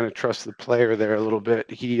do kind of trust the player there a little bit.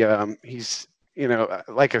 He's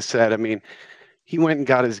like I said, I mean, he went and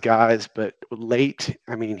got his guys, but late,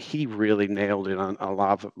 I mean, he really nailed it on a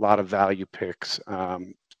lot of value picks.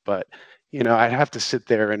 But I'd have to sit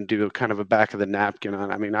there and do kind of a back of the napkin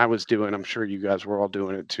on. I mean, I'm sure you guys were all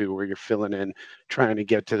doing it too, where you're filling in, trying to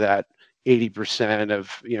get to that 80%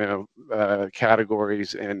 of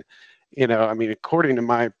categories. And I mean, according to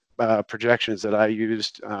my projections that I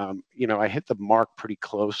used, I hit the mark pretty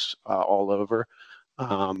close all over.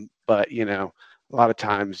 But a lot of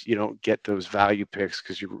times you don't get those value picks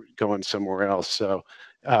because you're going somewhere else. So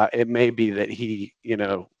it may be that he,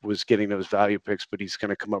 was getting those value picks, but he's going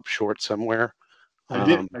to come up short somewhere. I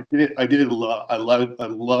loved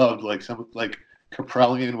like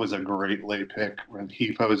Kaprelian was a great late pick.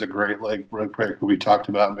 Renhefo was a great late pick. We talked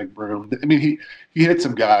about McBroom. I mean, he hit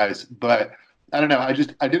some guys, but I don't know. I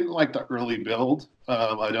didn't like the early build.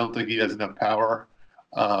 I don't think he has enough power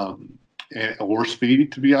or speed,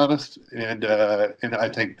 to be honest. And I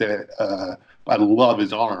think that I love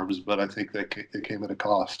his arms, but I think that it came at a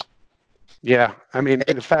cost. Yeah, I mean,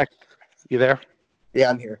 the fact, you there? Yeah,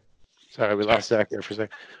 I'm here. Sorry, we lost Zach there for a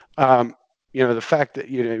second. The fact that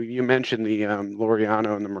you mentioned the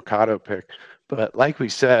Laureano and the Mercado pick, but like we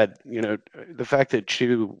said, the fact that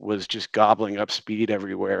Chu was just gobbling up speed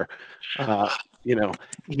everywhere, he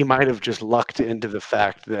might have just lucked into the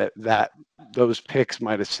fact that those picks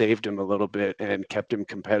might have saved him a little bit and kept him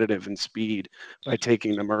competitive in speed by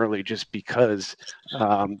taking them early, just because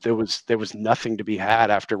there was nothing to be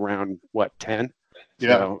had after round 10.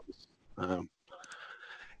 Yeah. So,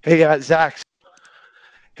 hey, Zach.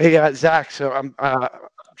 So I'm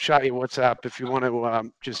shot you WhatsApp if you want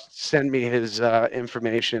to just send me his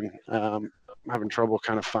information. I'm having trouble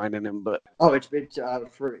kind of finding him, but it's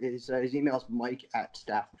for his email's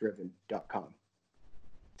mike@staffdriven.com.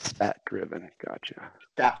 Stat-driven, gotcha.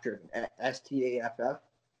 Staffdriven,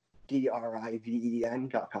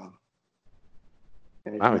 STAFFDRIVEN.com.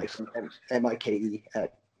 And it's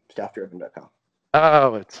MIKE@staffdriven.com.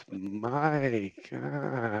 Oh, it's Mike.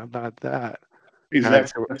 How about that?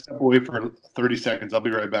 Exactly. Right, so away for 30 seconds. I'll be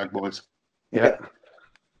right back, boys. Yeah.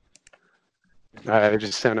 I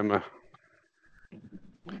just sent him a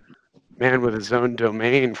man with his own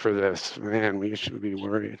domain for this. Man, we should be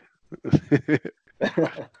worried.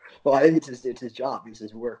 Well, I think it's his job. It's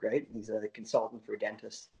his work, right? He's a consultant for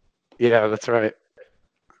dentists. Yeah, that's right.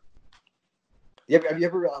 Have you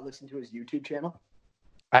ever listened to his YouTube channel?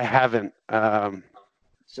 I haven't.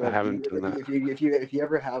 So I haven't done that. If you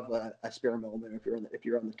ever have a spare moment, if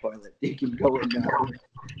you're on the toilet, you can go in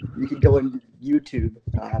YouTube.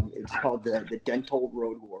 It's called the Dental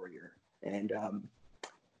Road Warrior, and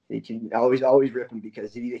you can always rip him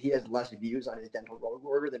because he has less views on his Dental Road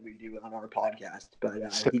Warrior than we do on our podcast. But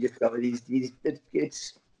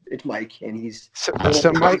it's Mike, and he's so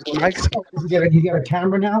Mike's. You got a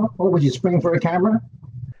camera now? Or would you spring for a camera?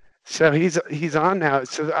 So he's on now.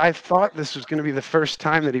 So I thought this was going to be the first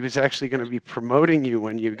time that he was actually going to be promoting you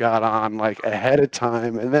when you got on, like ahead of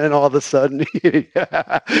time, and then all of a sudden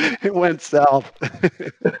it went south.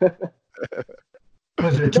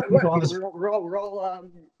 Was there two people on this? We're all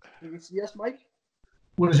yes, Mike.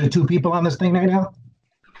 What is there? 2 people on this thing right now?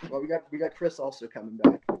 Well, we got Chris also coming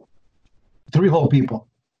back. 3 whole people.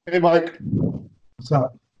 Hey, Mike. What's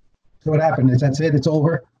up? So what happened? That's it? It's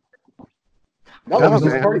over? No, No, the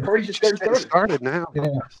man. party's just Just getting getting started. started now.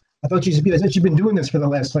 Yeah. I thought you've been doing this for the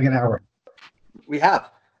last like an hour. We have.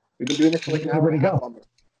 We've been doing this for like an hour Where'd and it a half go? almost.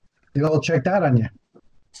 They all checked out on you.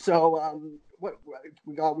 So, what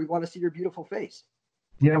we want to see your beautiful face.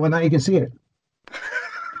 Yeah, well now you can see it.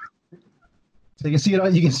 So you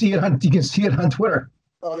can see it on Twitter.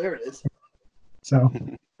 Oh, there it is. So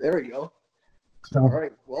There we go. so All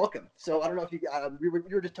right, welcome. So I don't know if you we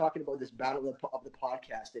were just talking about this battle of the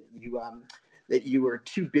podcast that you were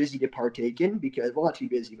too busy to partake in because, well, not too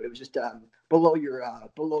busy, but it was just below your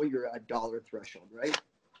dollar threshold, right?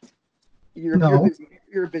 No.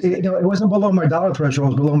 You're busy. it wasn't below my dollar threshold,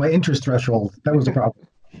 it was below my interest threshold. That was the problem.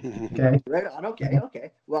 Okay. Right on.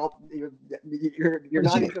 Okay. Well, you're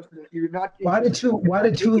not interested. You're not. Why did two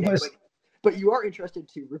of us? But you are interested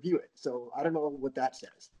to review it. So I don't know what that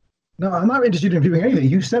says. No, I'm not interested in viewing anything.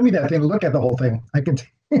 You send me that thing to look at the whole thing. I can.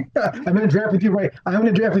 I'm in a draft with you right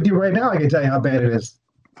now. I can tell you how bad it is.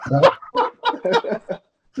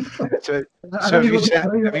 So have you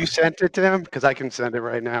sent it to them? Because I can send it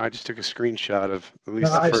right now. I just took a screenshot of at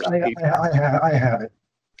least the first page. I have it.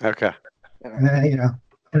 Okay. And then,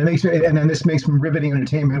 and then this makes from riveting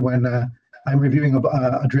entertainment when I'm reviewing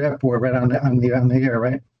a draft board right on the air,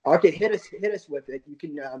 right? Okay, hit us with it. You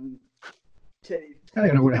can I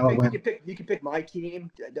don't know where the hell it went. You can pick my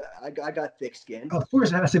team. I got thick skin. Of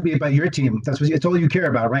course, it has to be about your team. It's all you care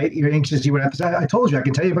about, right? You're anxious to see what happens. I told you, I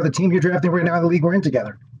can tell you about the team you're drafting right now in the league we're in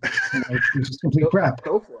together. It's just complete crap.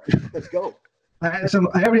 Go for it. Let's go. I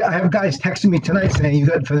have guys texting me tonight saying, "You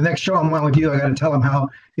got for the next show I'm on with you. I got to tell them how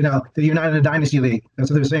the United Dynasty League." That's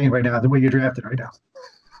what they're saying right now. The way you're drafted right now.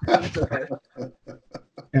 That's okay.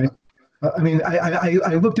 Okay. I mean,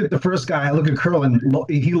 I looked at the first guy. I looked at Curlin.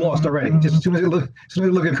 He lost already. Just as soon as I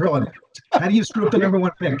look at Curlin, how do you screw up the number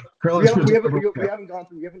one pick? Curlin. We haven't gone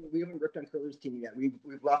through. We haven't ripped on Curlin's team yet. We've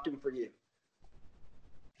left him for you.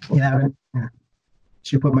 You haven't. Yeah.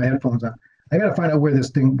 Should put my headphones on. I gotta find out where this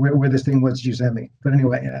thing was you sent me. But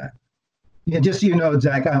anyway, just so you know,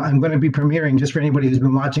 Zach, I'm going to be premiering just for anybody who's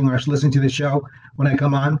been watching or listening to the show. When I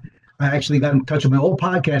come on, I actually got in touch with my old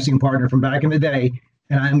podcasting partner from back in the day,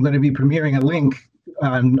 and I'm going to be premiering a link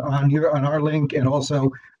on our link and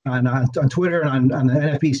also on Twitter and on the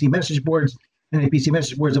NFPC message boards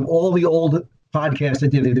of all the old podcasts I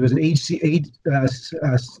did. There was an eight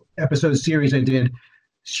episode series I did.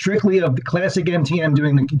 Strictly of the classic MTM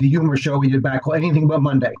doing the humor show we did back, anything but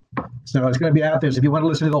Monday. So it's going to be out there. So if you want to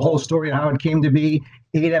listen to the whole story of how it came to be,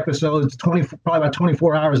 8 episodes, probably about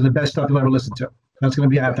 24 hours of the best stuff you'll ever listen to. That's going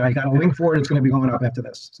to be out there. I got a link for it. It's going to be going up after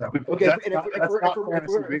this. So okay,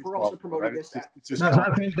 if we're also promoting this,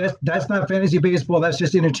 that's not fantasy baseball. That's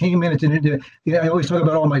just entertainment. I always talk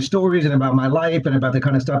about all my stories and about my life and about the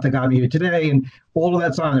kind of stuff that got me here today, and all of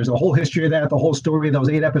that's on. There's a whole history of that. The whole story. Those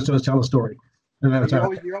 8 episodes tell a story.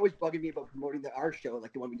 You're always bugging me about promoting our show,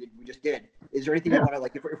 like the one we just did. Is there anything you want to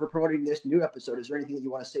like? If we're promoting this new episode, is there anything that you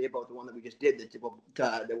want to say about the one that we just did that will?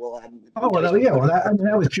 That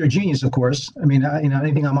was pure genius, of course. I mean,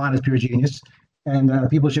 anything I'm on is pure genius, and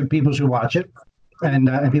people should watch it,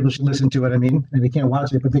 and people should listen to it. I mean, and they can't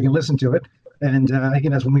watch it, but they can listen to it. And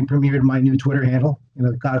again, that's when we premiered my new Twitter handle,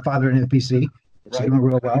 Godfather NFPC. It's doing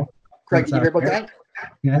real well. Craig, did you hear about that?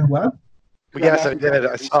 Yeah, what? Yes, I did.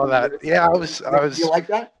 I saw that. Yeah, I was. You like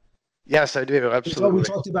that? Yes, I do. Absolutely.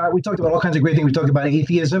 So we talked about all kinds of great things. We talked about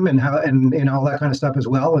atheism and how and all that kind of stuff as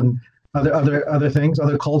well, and other things,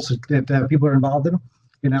 other cults that people are involved in.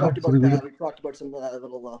 We talked about some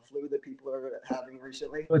little flu that people are having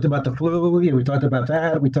recently. We talked about the flu. Yeah, we talked about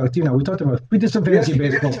that. We did some fantasy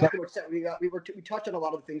baseball stuff. We touched on a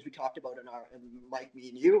lot of the things we talked about in Mike, me,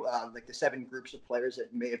 and you, like the 7 groups of players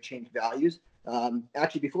that may have changed values.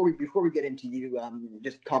 Actually, before we get into you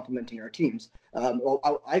just complimenting our teams,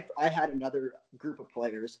 I had another group of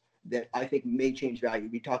players that I think may change value.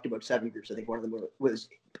 We talked about 7 groups. I think one of them was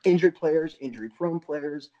injured players, injury-prone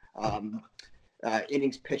players,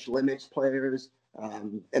 innings pitch limits players,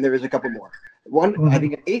 and there was a couple more. I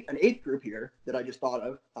think an eighth group here that I just thought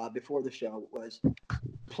of before the show was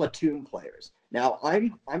platoon players. Now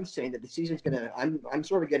I'm saying that the season's gonna. I'm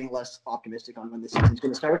sort of getting less optimistic on when the season's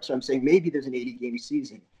gonna start. So I'm saying maybe there's an 80-game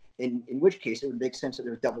season, in which case it would make sense that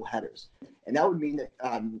there's double headers, and that would mean that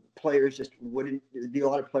players just wouldn't. There'd be a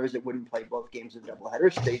lot of players that wouldn't play both games of double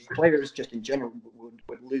headers. Players just in general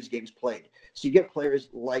would lose games played. So you get players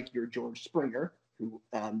like your George Springer, who,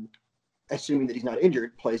 assuming that he's not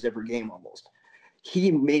injured, plays every game almost.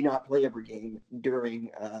 He may not play every game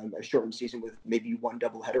during a shortened season with maybe 1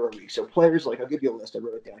 doubleheader a week. So players like, I'll give you a list. I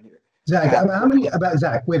wrote it down here. Zach,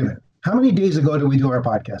 wait a minute. How many days ago did we do our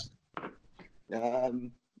podcast?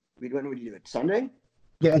 When did we do it? Sunday?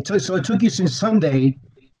 Yeah, so it took you since Sunday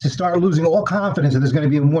to start losing all confidence that there's going to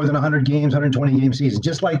be more than 100 games, 120 game season,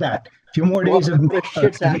 just like that. A few more days of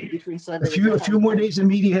between Sunday a few more days of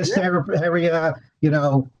media hysteria.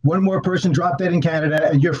 One more person dropped dead in Canada,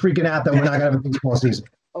 and you're freaking out that we're not going to have a baseball season.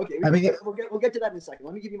 Okay, we'll get to that in a second.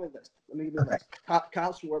 Let me give you my list.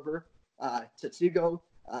 Kyle Schwarber, Tetsugo,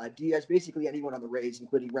 Diaz, basically anyone on the Rays,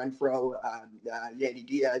 including Renfroe, Yandy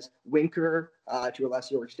Diaz, Winker, to a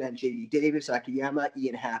lesser extent, J.D. Davis, Akiyama,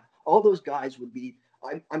 Ian Happ. All those guys would be.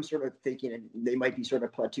 I'm sort of thinking, and they might be sort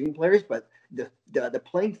of platoon players, but the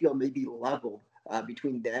playing field may be leveled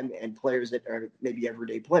between them and players that are maybe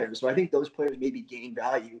everyday players. So I think those players maybe gain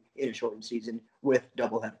value in a shortened season with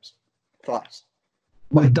doubleheaders. Thoughts?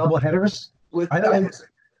 With doubleheaders?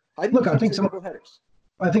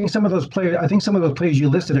 I think some of those players you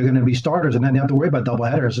listed are going to be starters, and then you have to worry about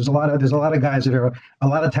doubleheaders. There's a lot of guys that are a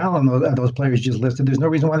lot of talent. Those players just listed. There's no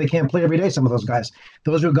reason why they can't play every day. Some of those guys.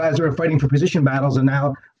 Those are guys that are fighting for position battles, and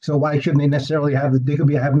now, so why shouldn't they necessarily they could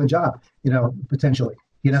be having the job? Potentially.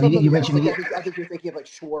 You mentioned. I think you're thinking of like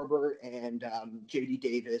Schwarber and J.D.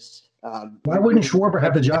 Davis. Why wouldn't Schwarber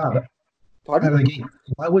have the job? Pardon?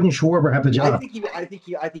 Why wouldn't Schwarber have the job? I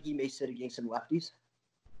think he may sit against some lefties.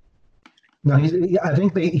 No, I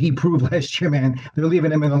think he proved last year, man. They're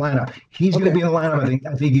leaving him in the lineup. He's going to be in the lineup.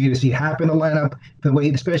 I think you're going to see Happ in the lineup.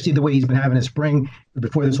 Especially the way he's been having his spring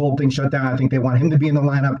before this whole thing shut down. I think they want him to be in the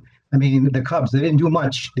lineup. I mean, the Cubs, they didn't do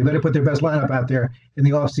much. They better put their best lineup out there in the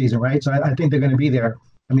offseason, right? So I think they're going to be there.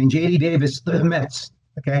 I mean, J.D. Davis, the Mets,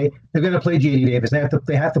 okay, they're going to play J.D. Davis. They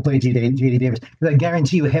have to play J.D. Davis. I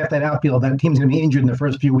guarantee you, half that outfield, that team's going to be injured in the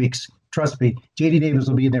first few weeks. Trust me, J.D. Davis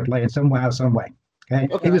will be in there playing somehow, some way. Okay.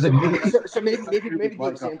 Maybe the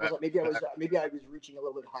examples. Maybe I was reaching a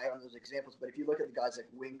little bit high on those examples. But if you look at the guys like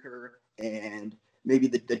Winker and maybe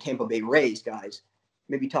the Tampa Bay Rays guys,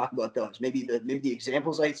 maybe talk about those. Maybe the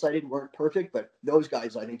examples I cited weren't perfect, but those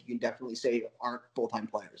guys I think you can definitely say aren't full-time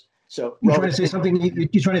players. So you're trying to say something.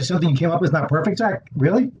 You're trying to say something you came up with not perfect, Zach?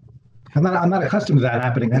 Really? I'm not accustomed to that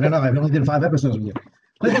happening. I don't know. I've only did 5 episodes with you.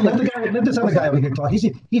 Let this other guy over here talk. He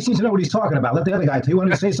seems to know what he's talking about. Let the other guy. He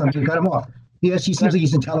wanted to say something. Cut him off. Yes, he seems like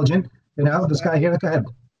he's intelligent. This guy here. Go ahead.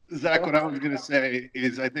 Zach, what I was going to say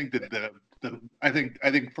is I think that I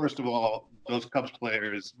think first of all, those Cubs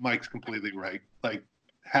players, Mike's completely right. Like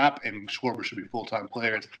Happ and Schwarber should be full-time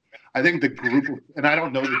players. I think the group, and I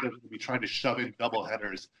don't know that they're going to be trying to shove in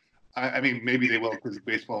doubleheaders. I mean, maybe they will because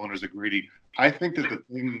baseball owners are greedy. I think that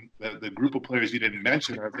the group of players you didn't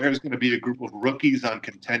mention there's going to be a group of rookies on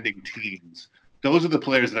contending teams. Those are the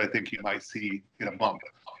players that I think you might see in a bump.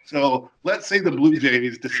 So let's say the Blue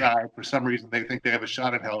Jays decide for some reason they think they have a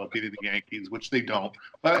shot in hell at beating the Yankees, which they don't.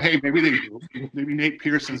 But hey, maybe they do. Maybe Nate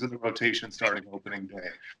Pearson's in the rotation starting opening day.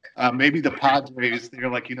 Maybe the Padres, they're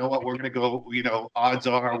like, you know what, we're going to go, odds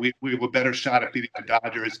are we have a better shot at beating the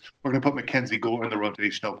Dodgers. We're going to put Mackenzie Gore in the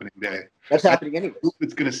rotation opening day. That's happening anyway.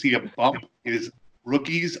 It's going to see a bump is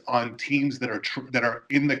rookies on teams that are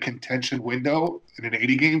in the contention window in an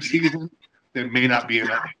 80-game season that may not be in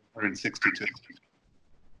 162.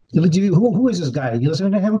 Who is this guy? You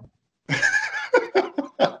listening to him?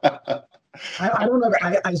 I don't know.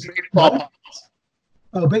 Baseball.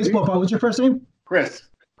 Oh, baseball pot. What's your first name? Chris.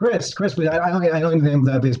 Chris. Please. I don't even name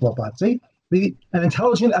the baseball pot. See, an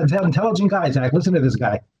intelligent guy. Zach, listen to this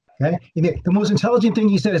guy. Okay. The most intelligent thing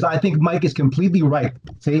he said is, "I think Mike is completely right."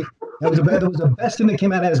 See, that was the best thing that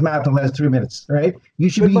came out of his mouth in the last 3 minutes. Right? You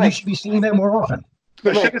should be seeing that more often.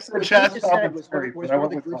 But what you said was one of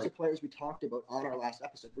the groups of players we talked about on our last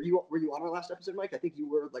episode. Were you on our last episode, Mike? I think you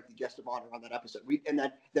were like the guest of honor on that episode.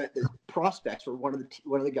 The prospects were one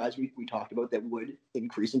of the guys we talked about that would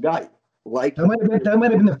increase in value. Like that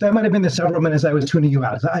might have been the several minutes I was tuning you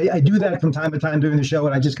out. I do that from time to time during the show,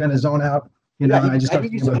 and I just kind of zone out. I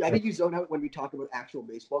think you zone out when we talk about actual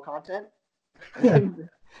baseball content.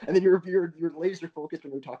 And then you're laser focused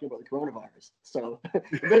when we're talking about the coronavirus. So, but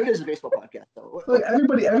it is a baseball podcast. So look,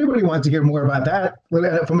 everybody wants to hear more about that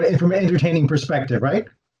from an entertaining perspective, right?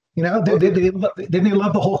 Didn't they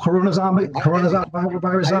love the whole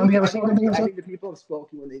coronavirus zombie episode? I think the people have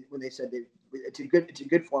spoken when they said it's a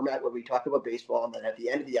good format where we talk about baseball, and then at the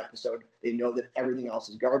end of the episode, they know that everything else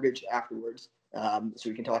is garbage afterwards. So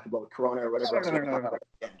we can talk about Corona or whatever.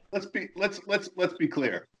 No. Let's be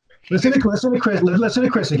clear. Listen to Chris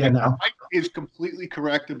again now. Mike is completely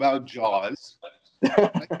correct about Jaws.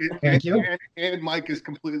 Thank you. And Mike is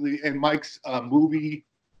Mike's movie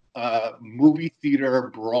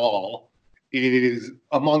theater brawl is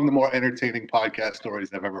among the more entertaining podcast stories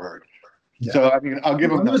I've ever heard. Yeah. So I mean, I'll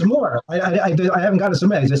give him. There's more. I haven't got to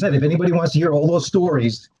submit. As I said, if anybody wants to hear all those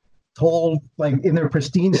stories told like in their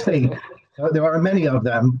pristine state, There are many of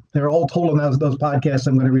them. They're all told on those podcasts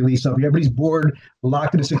I'm going to release. So if everybody's bored,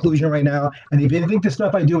 locked in a seclusion right now, and if you think the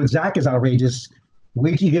stuff I do with Zach is outrageous,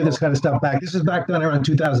 wait till you hear this kind of stuff back. This is back done around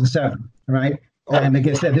 2007, right? And like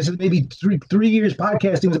I said, this is maybe three years.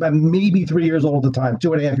 Podcasting was about maybe 3 years old at the time,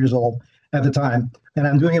 2.5 years old at the time. And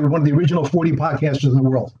I'm doing it with one of the original 40 podcasters in the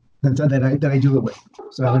world that I do it with.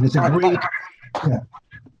 So it's a great, yeah.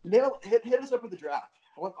 Neil, hit us up with the draft.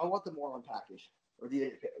 I want the Moreland package. Or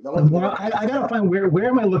well, I gotta find where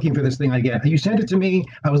am I looking for this thing again? You sent it to me.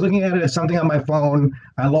 I was looking at it as something on my phone.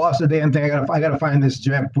 I lost the damn thing. I gotta find this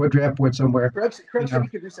draft board somewhere. Craig said he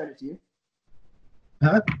could resend it to you.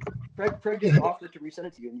 Huh? Craig did offer to resend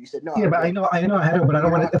it to you, and you said no. Yeah, but I know I had it, but I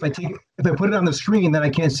don't want to. If I put it on the screen, then I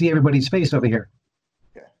can't see everybody's face over here.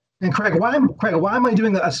 Okay. And Craig, why am I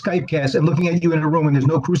doing a Skype cast and looking at you in a room and there's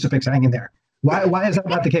no crucifix hanging there? Why is that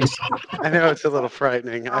not the case? I know it's a little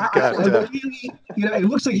frightening. I've got. It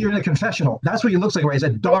looks like you're in a confessional. That's what you looks like, right? It's a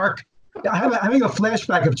dark. I'm having a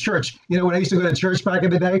flashback of church. When I used to go to church back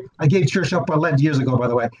in the day. I gave church up Lent years ago, by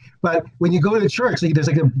the way. But when you go to church,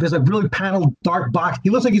 there's a really paneled dark box. He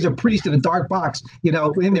looks like he's a priest in a dark box,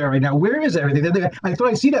 in there right now. Where is everything? I thought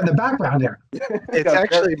I see that in the background there.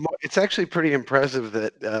 It's actually pretty impressive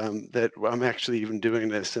that that I'm actually even doing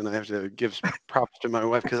this, and I have to give props to my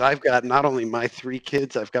wife because I've got not only my 3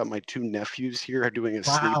 kids, I've got my 2 nephews here doing a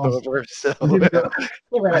sleepover. So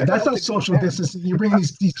right. That's not social distancing. You bring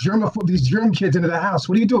these germ kids into the house.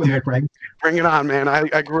 What are you doing there, Craig? Bring it on, man.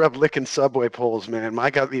 I grew up licking subway poles, man.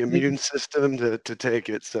 I got the immune system to take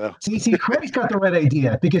it. So see, Craig's got the right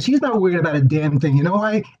idea because he's not worried about a damn thing.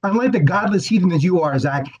 I'm like the godless heathen that you are,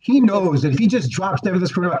 Zach. He knows that if he just drops down to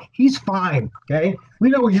this corner, he's fine. Okay, we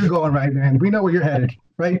know where you're going, right, man? We know where you're headed.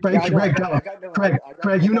 Right, Craig,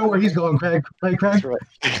 you know where he's going, Craig. Right, Craig? That's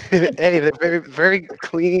right. Hey, they're very, very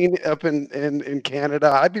clean up in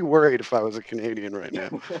Canada. I'd be worried if I was a Canadian right now.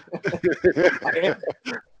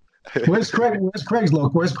 Where's Craig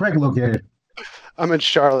located? I'm in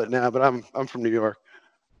Charlotte now, but I'm from New York.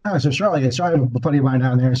 Oh, so Charlotte. I have a buddy of mine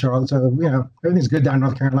down there in Charlotte. So everything's good down in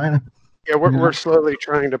North Carolina. Yeah, we're slowly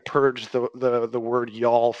trying to purge the word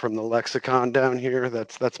y'all from the lexicon down here.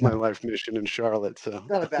 That's my life mission in Charlotte. So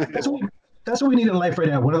that's what we need in life right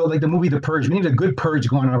now. One of like the movie The Purge. We need a good purge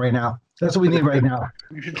going on right now. That's what we need right now.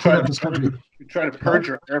 You should try this country. You try to purge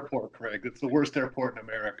your airport, Craig. It's the worst airport in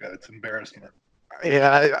America. It's embarrassment.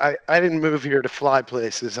 Yeah, I didn't move here to fly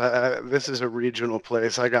places. This is a regional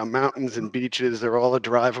place. I got mountains and beaches. They're all a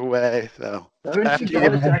drive away. So it's actually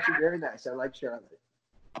very nice. I like Charlotte.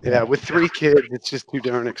 Yeah, with 3 kids, it's just too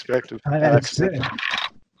darn expensive.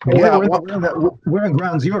 We're in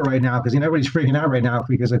ground zero right now because everybody's freaking out right now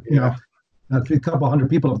because of, a couple hundred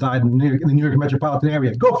people have died in the New York metropolitan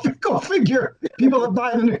area. Go figure. People have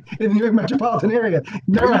died in the New York metropolitan area.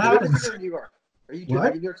 Never happens. New York. Are you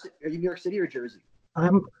New York City or Jersey?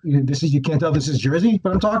 You can't tell this is Jersey,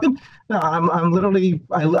 but I'm talking. No, I'm literally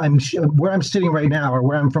I'm where I'm sitting right now, or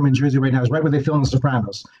where I'm from in Jersey right now, is right where they filmed The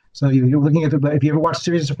Sopranos. So you're looking at if you ever watched the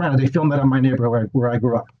series The Sopranos, they filmed that in my neighborhood where I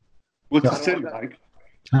grew up. What's the city, Mike?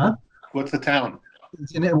 Huh? What's the town?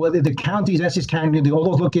 The counties, Essex County, all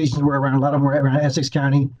those locations were around. A lot of them were around Essex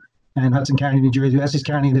County and Hudson County, New Jersey. Essex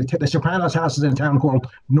County, the Sopranos house is in a town called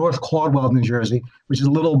North Clawdwell, New Jersey, which is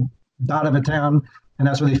a little dot of a town. And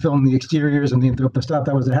that's where they filmed the exteriors and the stuff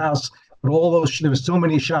that was the house. But there was so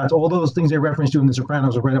many shots. All those things they referenced to in The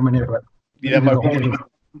Sopranos are right in my neighborhood. Yeah,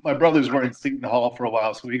 my brothers were in Seton Hall for a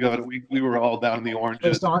while, so we were all down in the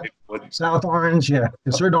oranges. South Orange, yeah.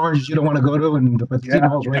 There's certain oranges you don't want to go to, but Seton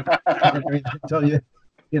Hall's right. I tell you,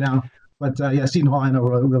 But Seton Hall I know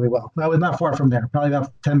really well. I was not far from there. Probably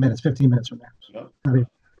about 10 minutes, 15 minutes from there.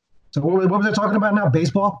 So what was I talking about now?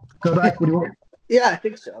 Baseball? Go back. What do you want? Yeah, I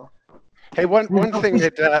think so. Hey, one thing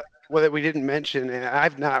that we didn't mention, and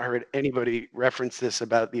I've not heard anybody reference this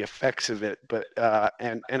about the effects of it, but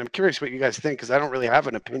and I'm curious what you guys think because I don't really have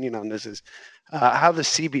an opinion on this. Is how the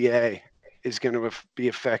CBA is going to be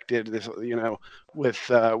affected? This,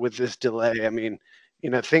 with this delay. I mean,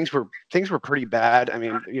 things were pretty bad. I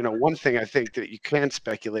mean, one thing I think that you can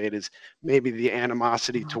speculate is maybe the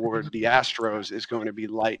animosity toward the Astros is going to be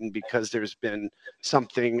lightened because there's been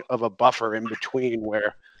something of a buffer in between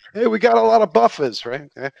where. Hey, we got a lot of buffers,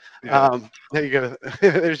 right? Yeah. There you go.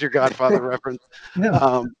 There's your Godfather reference.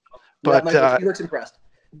 Yeah. He looks impressed.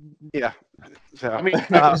 Yeah. So, I mean,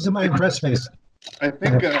 this is my impressed face. I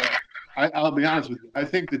think I'll be honest with you. I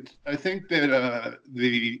think that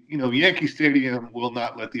the Yankee Stadium will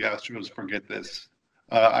not let the Astros forget this.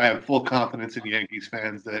 I have full confidence in Yankees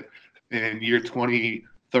fans that in year 20,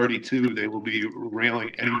 32, they will be railing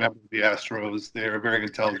any member of the Astros. They're a very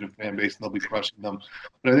intelligent fan base, and they'll be crushing them.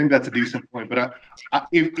 But I think that's a decent point. But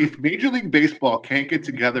if Major League Baseball can't get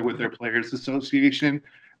together with their Players Association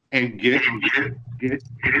and get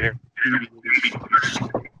their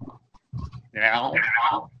now,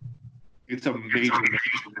 it's a major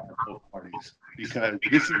for both parties, because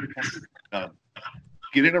this is the time to get it done.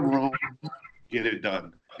 Get in a room, get it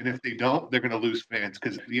done. And if they don't, they're going to lose fans,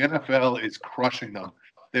 because the NFL is crushing them.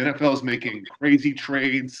 The NFL is making crazy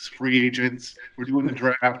trades, free agents. We're doing the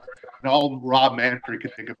draft. And all Rob Manfred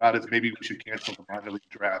can think about is maybe we should cancel the minor league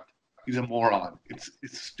draft. He's a moron. It's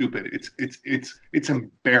stupid. It's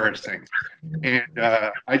embarrassing. And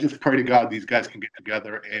I just pray to God these guys can get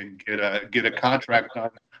together and get a contract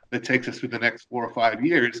done that takes us through the next 4 or 5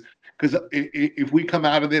 years. Because if we come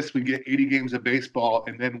out of this, we get 80 games of baseball,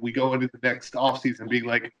 and then we go into the next offseason being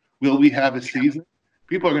like, will we have a season?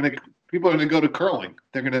 People are gonna go to curling.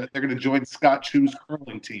 They're gonna join Scott Chu's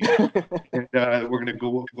curling team, and we're gonna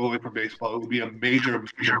go away from baseball. It will be a major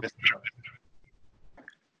misstep.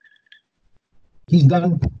 He's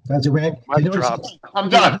done. That's a rant. Mic drop. I'm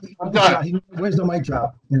done. Where's the mic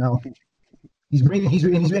drop? He's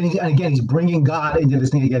bringing God into this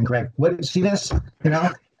thing again, Craig. See this?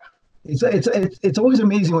 It's always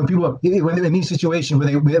amazing when people when they're in these situations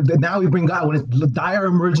where now we bring God when it's a dire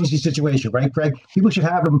emergency situation, right, Craig? People should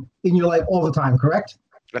have him in your life all the time, correct?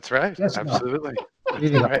 That's right. Yes, absolutely.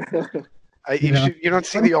 That's right. You don't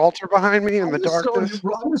see the altar behind me in the darkness?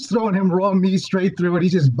 I'm just throwing him raw meat straight through it.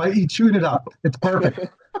 He's chewing it up. It's perfect.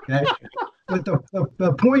 Okay. But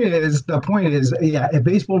the point is, if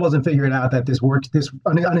baseball doesn't figure it out that this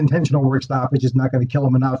unintentional work stoppage is not going to kill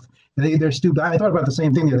them enough, they're stupid. I thought about the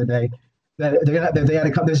same thing the other day. That they had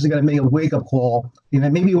to come. This is going to make a wake up call.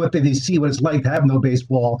 Maybe what they see what it's like to have no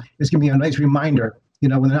baseball. It's going to be a nice reminder.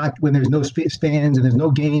 When there's no stands and there's no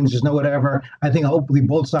games, there's no whatever. I think hopefully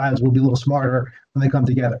both sides will be a little smarter when they come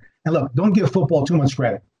together. And look, don't give football too much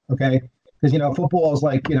credit, okay? Because football is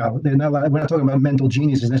like we're not talking about mental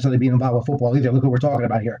geniuses necessarily being involved with football either. Look what we're talking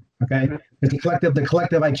about here, okay? Because the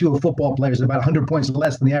collective IQ of football players is about 100 points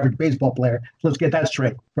less than the average baseball player. So let's get that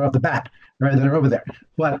straight right off the bat, right? That are over there,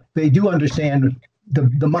 but they do understand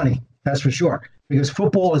the money. That's for sure. Because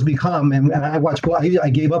football has become, and I watch. I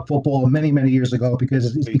gave up football many years ago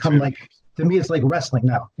because it's become like, to me, it's like wrestling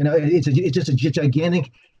now. It's just a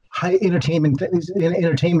gigantic high entertainment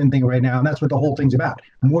thing right now, and that's what the whole thing's about,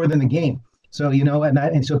 more than the game. So so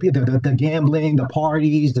the gambling, the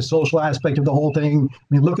parties, the social aspect of the whole thing. I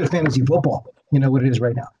mean, look at fantasy football. What it is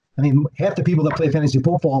right now. I mean, half the people that play fantasy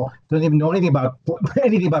football don't even know anything about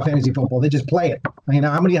fantasy football. They just play it. I mean,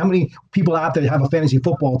 how many people out there have a fantasy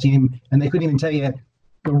football team and they couldn't even tell you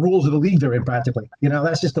the rules of the league they're in practically?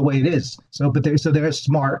 That's just the way it is. So they're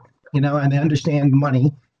smart, and they understand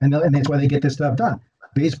money, and that's why they get this stuff done.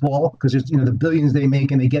 Baseball, because it's the billions they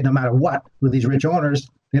make and they get no matter what with these rich owners,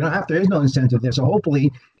 they don't have. There is no incentive there. So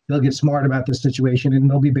hopefully they'll get smart about this situation and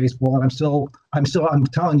there'll be baseball. And I'm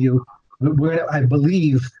telling you, I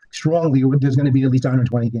believe strongly there's going to be at least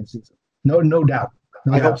 120 game season. No doubt.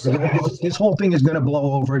 I hope so. This whole thing is going to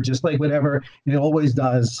blow over just like whatever it always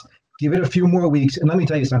does. Give it a few more weeks. And let me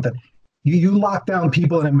tell you something. You lock down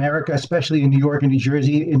people in America, especially in New York and New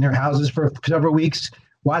Jersey, in their houses for several weeks.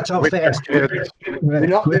 Watch how fast. They're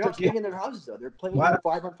not staying in their houses though. They're playing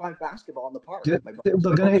 5-on-5 basketball in the park.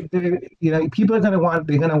 People are going to want.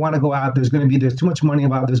 They're going to want to go out. There's too much money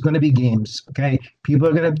about. There's going to be games. Okay, people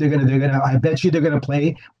are going to. I bet you they're going to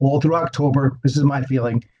play all through October. This is my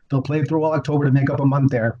feeling. They'll play through all October to make up a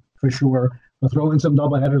month there for sure. They'll throw in some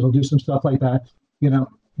doubleheaders. They'll do some stuff like that.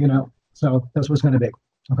 So that's what's going to be.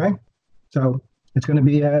 Okay, so it's going to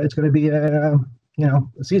be a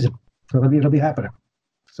season. So it'll be happening.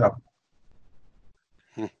 So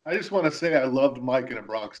I just want to say I loved Mike in a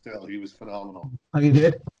Bronx Tale. He was phenomenal. Oh, you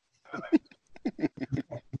did?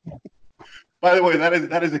 By the way,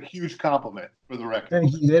 that is a huge compliment for the record.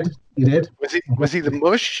 You did? Was he the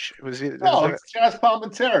mush? No, it's Chaz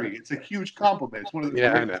Palminteri. It's a huge compliment. It's one of the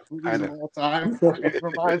greatest movies of all time. It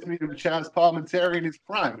reminds me of Chaz Palminteri in his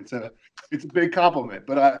prime. It's a big compliment.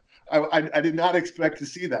 But I did not expect to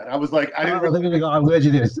see that. I was like, I didn't really go. I'm glad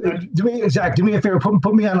you did. Zach, do me a favor.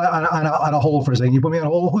 Put me on a hold for a second. You put me on a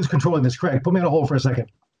hold. Who's controlling this? Craig, put me on a hold for a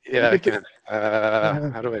second. Yeah, I can.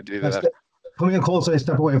 How do I do that? Put me on hold so I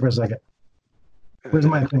step away for a second. Where's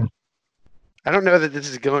my thing? I don't know that this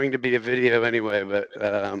is going to be a video anyway, but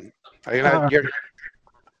I'll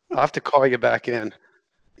have to call you back in.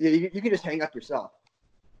 Yeah, you can just hang up yourself.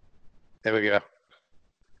 There we go.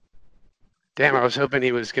 Damn, I was hoping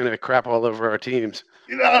he was gonna crap all over our teams.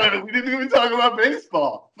 We didn't even talk about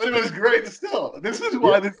baseball, but it was great still. This is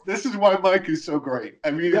why Mike is so great.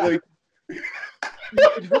 I mean, Yeah. like,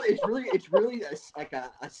 it's really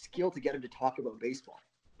a skill to get him to talk about baseball.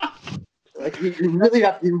 Like you really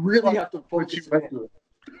have to focus.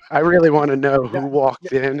 I really want to know who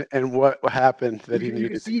walked in and what happened that he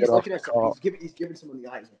needed to get off the call. He's giving someone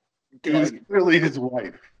the eyes. it was clearly his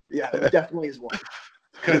wife. Yeah, it was definitely his wife.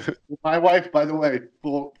 Because my wife, by the way,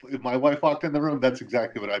 if my wife walked in the room, that's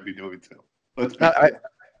exactly what I'd be doing too.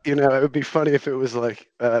 It would be funny if it was like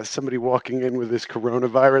somebody walking in with this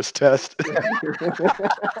coronavirus test.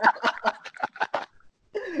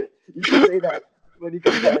 You can say that when he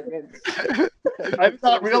comes back in. I did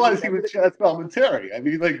not realize he was Chaz Palminteri. I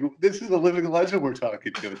mean, like, this is a living legend we're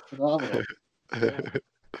talking to. It's phenomenal.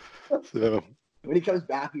 So when he comes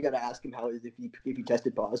back, you got to ask him how if he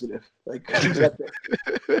tested positive. Like,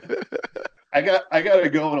 I got to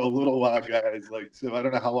go in a little while, guys. Like, so I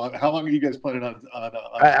don't know how long are you guys planning on?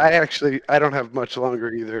 I don't have much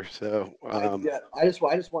longer either. So I just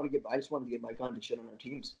wanted to get Mike on to shit on our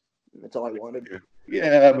teams. That's all I wanted.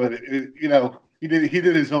 Yeah, but he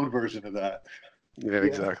did his own version of that. Yeah,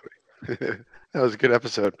 exactly. That was a good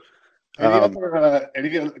episode. Any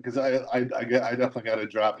other? Because I definitely got to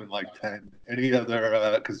drop in like 10. Any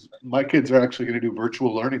other? Because my kids are actually going to do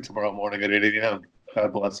virtual learning tomorrow morning at 8 a.m.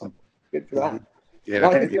 God bless them. Good for that. Yeah.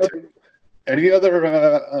 Any other?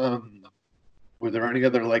 Were there any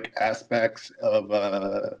other like aspects of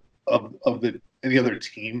any other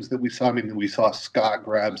teams that we saw? I mean, we saw Scott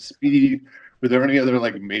grab speed. Were there any other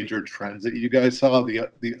like major trends that you guys saw? The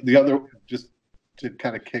other, just to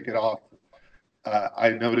kind of kick it off, I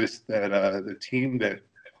noticed that the team that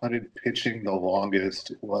hunted pitching the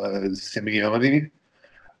longest was Simeone.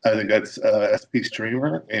 I think that's SP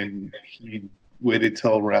Streamer, and he waited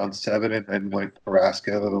till round 7 and then went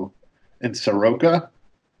Carrasco and Soroka.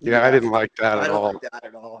 Yeah, I didn't like that I at don't all. like that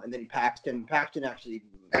at all. And then Paxton actually.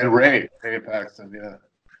 And Ray Paxton, yeah.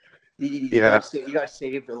 He got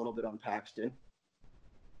saved a little bit on Paxton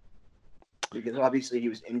because obviously he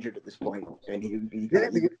was injured at this point, and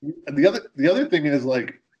the other thing is,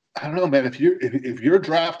 like, I don't know, man. If you're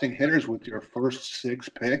drafting hitters with your first 6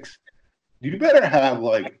 picks, you better have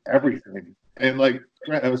like everything. And like,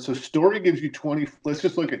 so Story gives you 20. Let's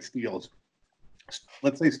just look at steals.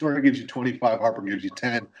 Let's say Story gives you 25, Harper gives you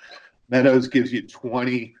 10, Meadows gives you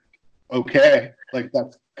 20. Okay, like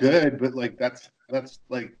that's good, but like that's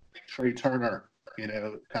like Trey Turner,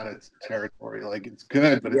 kind of territory. Like it's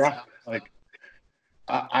good, but it's not like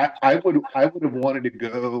I would have wanted to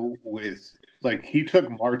go with, like, he took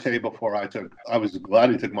Marte before I took. I was glad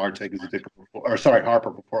he took Marte because he took, Harper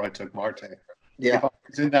before I took Marte. Yeah. If I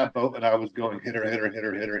was in that boat and I was going hitter,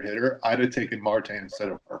 I'd have taken Marte instead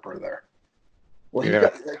of Harper there. Well, he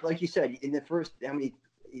got, like you said, in the first,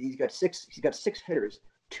 he's got 6 hitters.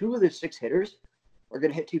 2 of the 6 hitters are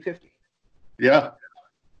going to hit 250. Yeah.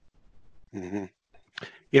 Mm-hmm.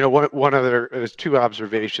 One other, there's 2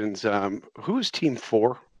 observations. Who's team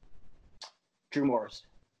 4? Drew Morris.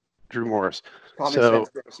 Common sense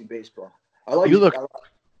fantasy baseball.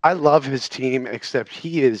 I love his team, except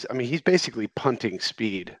he's basically punting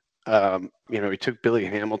speed. He took Billy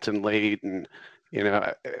Hamilton late, and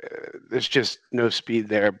there's just no speed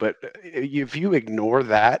there. But if you ignore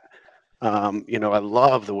that, I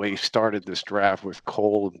love the way he started this draft with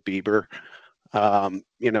Cole and Bieber.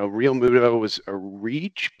 Real Muto was a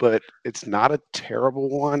reach, but it's not a terrible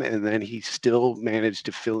one. And then he still managed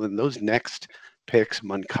to fill in those next picks: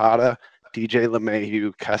 Moncada, DJ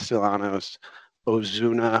LeMahieu, Castellanos,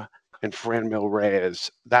 Ozuna, and Franmil Reyes.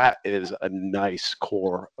 That is a nice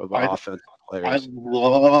core of offensive players. I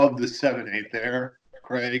love the 7-8 there,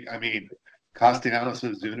 Craig. I mean, Castellanos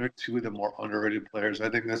and Ozuna are 2 of the more underrated players, I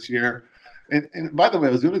think, this year. And by the way,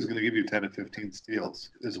 Ozuna's going to give you 10 to 15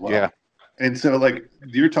 steals as well. Yeah. And so, like,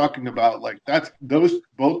 you're talking about, like,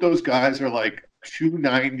 both those guys are like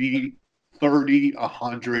 290, 30,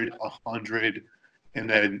 100, 100. And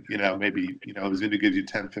then, maybe, Ozuna gives you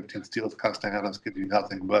 10, 15 steals. Castellanos gives you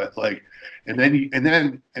nothing. But, like, and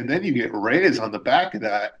then you get Reyes on the back of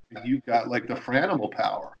that, and you've got, like, the Franimal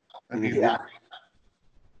power. I mean,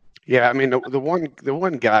 Yeah, I mean, the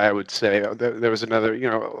one guy I would say, there was another,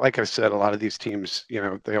 like I said, a lot of these teams,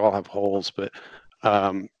 they all have holes, but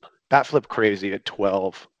Bat Flip Crazy at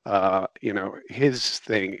 12, his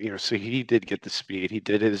thing, so he did get the speed. He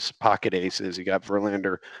did his pocket aces. He got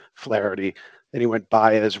Verlander, Flaherty. Then he went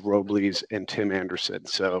Baez, Robles, and Tim Anderson.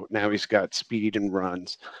 So now he's got speed and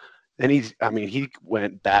runs. Then he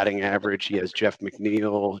went batting average. He has Jeff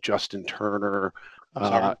McNeil, Justin Turner,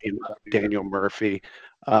 Daniel Murphy.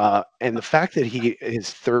 And the fact that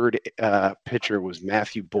his third pitcher was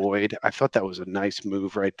Matthew Boyd, I thought that was a nice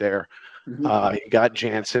move right there. He got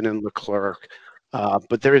Jansen and Leclerc,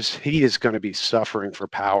 but he is going to be suffering for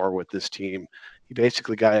power with this team. He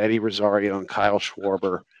basically got Eddie Rosario and Kyle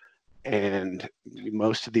Schwarber, and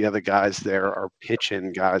most of the other guys there are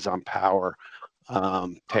pitching guys on power.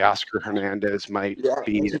 Teoscar Hernandez might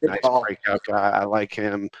be a nice breakout guy. I like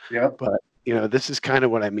him. Yeah. But, this is kind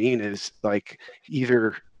of what I mean is like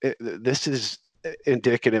this is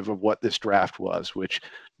indicative of what this draft was, which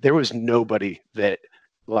there was nobody that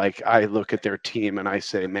like I look at their team and I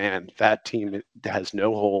say, man, that team has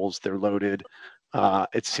no holes. They're loaded.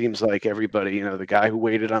 It seems like everybody, the guy who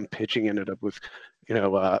waited on pitching ended up with,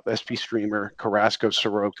 SP Streamer, Carrasco,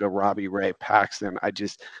 Soroka, Robbie Ray, Paxton. I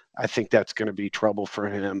think that's going to be trouble for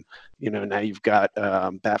him. Now you've got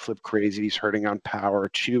bat flip crazies hurting on power.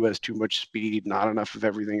 Chu has too much speed, not enough of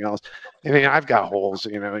everything else. I mean, I've got holes,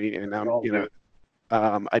 and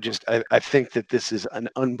I think that this is an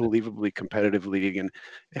unbelievably competitive league and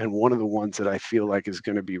one of the ones that I feel like is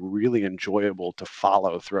going to be really enjoyable to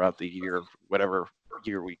follow throughout the year, whatever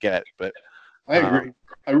year we get. But I agree.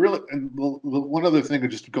 One other thing,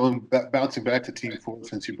 just bouncing back to Team 4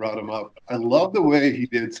 since you brought him up, I love the way he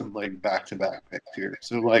did some like back-to-back picks here.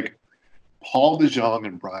 So like Paul DeJong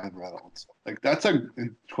and Brian Reynolds, like that's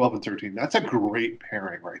in 12 and 13. That's a great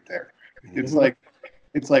pairing right there. Mm-hmm.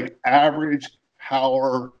 It's like average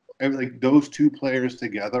power. Like those two players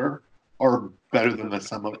together are better than the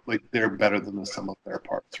sum of their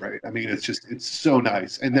parts, right? I mean, it's so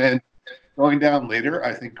nice. And then going down later,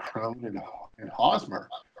 I think Crone and Hosmer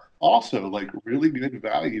also like really good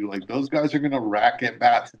value. Like those guys are going to rack at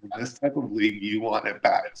bats in this type of league. You want at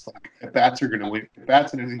bats. Like at bats are going to win. At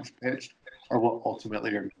bats and innings pitched are what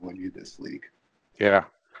ultimately are going to win you this league. Yeah.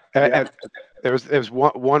 And there's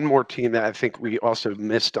one more team that I think we also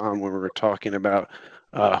missed on when we were talking about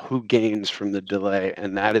who gains from the delay,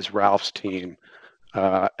 and that is Ralph's team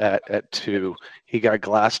at 2. He got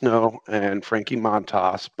Glasnow and Frankie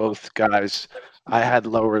Montas, both guys I had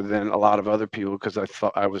lower than a lot of other people because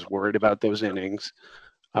I was worried about those innings.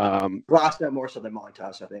 Glasnow more so than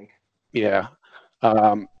Montas, I think. Yeah.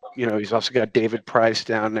 He's also got David Price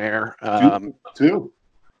down there. Too.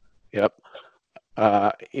 Yep.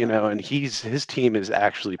 And his team is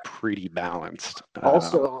actually pretty balanced.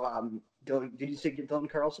 Also, did you say Dylan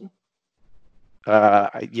Carlson?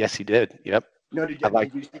 Yes, he did. Yep. No, did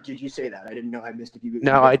you say that? I didn't know. I missed it.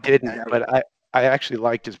 No, I didn't. But I actually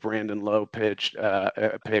liked his Brandon Lowe pick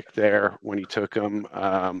there when he took him.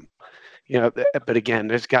 But again,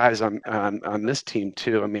 there's guys on this team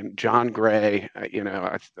too. I mean, John Gray. I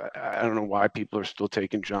don't know why people are still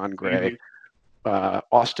taking John Gray.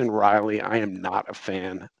 Austin Riley, I am not a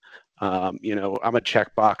fan. I'm a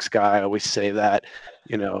checkbox guy. I always say that.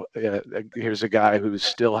 Here's a guy who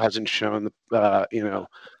still hasn't shown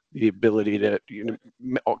the ability to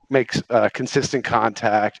make consistent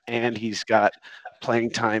contact, and he's got playing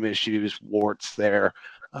time issues, warts there.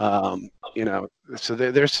 So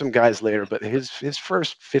there's some guys later, but his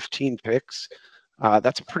first 15 picks,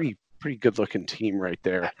 that's a pretty good looking team right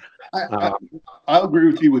there. I'll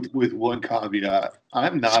agree with you with one caveat.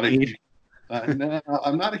 I'm not a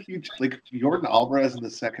huge like Jordan Alvarez in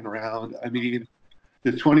the second round. I mean,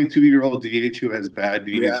 the 22-year-old DH who has bad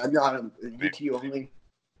knees. Yeah, not a UT only.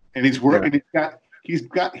 And he's working. Yeah.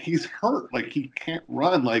 He's hurt. Like he can't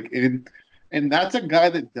run. Like and that's a guy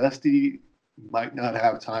that Dusty might not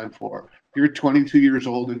have time for. You're 22 years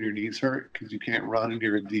old and your knees hurt because you can't run and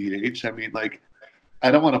you're a DH. I mean, like,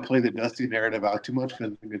 I don't want to play the Dusty narrative out too much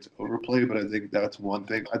because I think it's overplayed, but I think that's one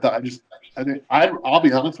thing. I'll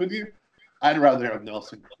be honest with you. I'd rather have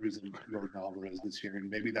Nelson Cruz and Jordan Alvarez this year, and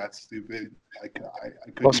maybe that's stupid. I could.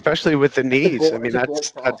 Well, especially with the knees. I mean, that's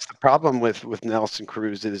the problem with Nelson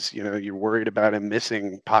Cruz is you're worried about him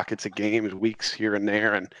missing pockets of games, weeks here and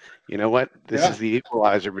there, and you know what? This is the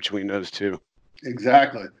equalizer between those two.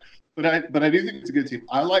 Exactly. But I do think it's a good team.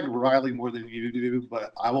 I like Riley more than you do,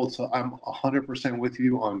 but I'm 100% with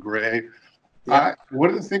you on Gray. Yeah. One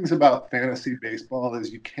of the things about fantasy baseball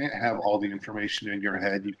is you can't have all the information in your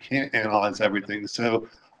head. You can't analyze everything. So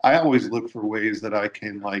I always look for ways that I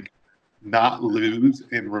can like not lose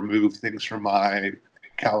and remove things from my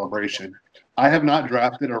calibration. I have not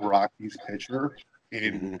drafted a Rockies pitcher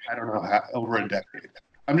in I don't know over a decade.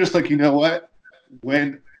 I'm just like, you know what?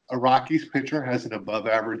 When a Rockies pitcher has an above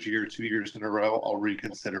average year 2 years in a row, I'll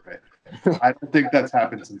reconsider it. I don't think that's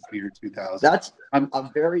happened since the year 2000. That's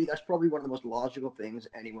probably one of the most logical things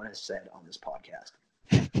anyone has said on this podcast.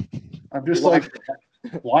 I'm just like,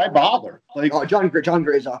 Why bother? Like, Oh, John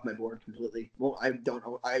Gray's off my board completely. Well, I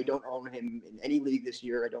don't own him in any league this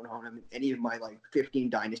year. I don't own him in any of my 15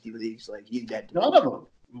 dynasty leagues. Like, he's dead. none of them.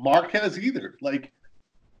 Marquez either. Like,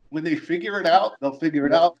 when they figure it out, they'll figure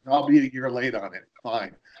it out. And I'll be a year late on it.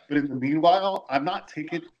 Fine. But in the meanwhile, I'm not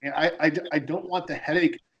taking. I don't want the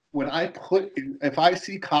headache when if I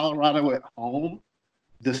see Colorado at home.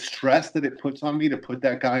 The stress that it puts on me to put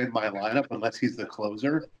that guy in my lineup, unless he's the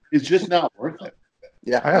closer, is just not worth it.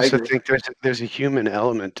 Yeah, I also think there's a human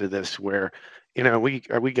element to this where,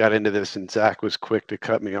 we got into this and Zach was quick to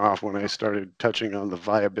cut me off when I started touching on the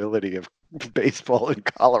viability of baseball in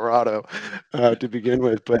Colorado to begin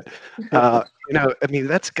with. But,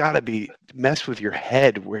 that's got to mess with your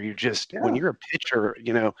head where you're just, when you're a pitcher,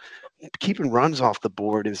 keeping runs off the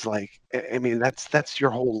board is that's your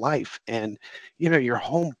whole life. And, your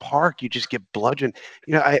home park, you just get bludgeoned.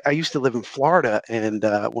 I used to live in Florida, and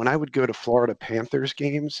when I would go to Florida Panthers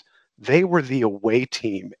games, they were the away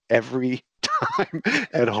team every time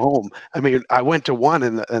at home. I went to one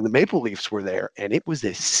and the Maple Leafs were there, and it was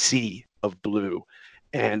a sea of blue.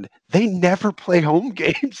 And they never play home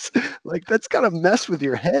games. That's got to mess with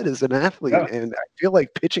your head as an athlete. Yeah. And I feel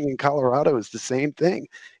like pitching in Colorado is the same thing.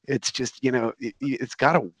 It's just, it's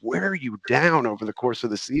got to wear you down over the course of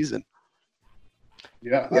the season.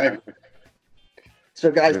 Yeah.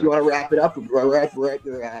 So, guys, do you want to wrap it up? We're at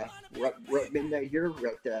midnight here.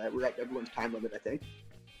 We're at everyone's time limit, I think.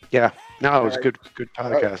 Yeah, no, it was good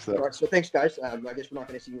podcast though. All right, so thanks, guys. I guess we're not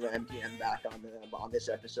going to see MTM back on this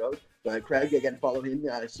episode, but Craig, again, follow him.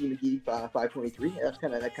 C McGee 523. That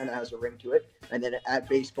kind of has a ring to it. And then at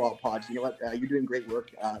Baseball Pods, you know what? You're doing great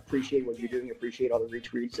work. Appreciate what you're doing. Appreciate all the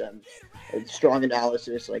retweets and strong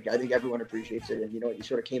analysis. I think everyone appreciates it. And you know what? You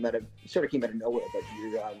sort of came out of nowhere, but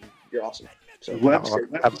you're awesome. So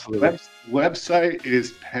website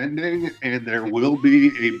is pending, and there will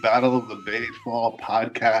be a Battle of the Baseball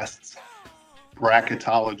podcasts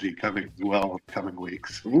bracketology coming as well in coming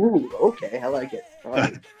weeks. Ooh, okay, I like it.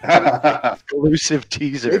 Exclusive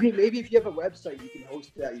teaser. Maybe if you have a website, you can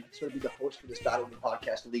host. You can sort of be the host for this Battle of the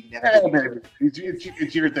Podcast League next.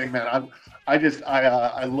 It's your thing, man.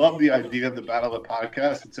 I love the idea of the Battle of the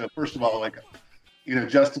Podcast. And so, first of all,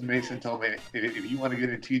 Justin Mason told me, if you want to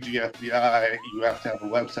get in TGFBI, you have to have a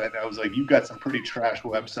website. And I was like, you've got some pretty trash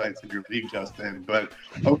websites in your league, Justin. But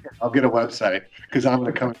okay, I'll get a website because I'm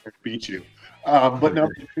going to come in here and beat you. But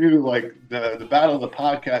number two, the Battle of the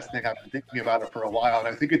Podcast thing, I've been thinking about it for a while. And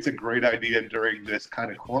I think it's a great idea during this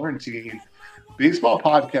kind of quarantine. Baseball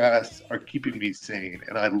podcasts are keeping me sane,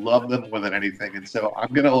 and I love them more than anything. And so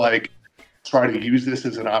I'm going to try to use this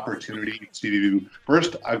as an opportunity to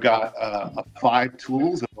first, I've got 5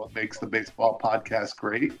 tools of what makes the baseball podcast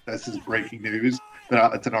great. This is breaking news.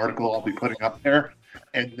 It's an article I'll be putting up there.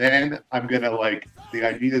 And then I'm going to the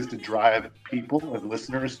idea is to drive people and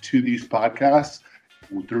listeners to these podcasts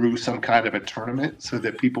through some kind of a tournament so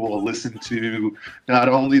that people will listen to not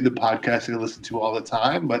only the podcasts they listen to all the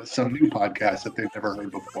time, but some new podcasts that they've never heard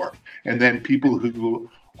before. And then people who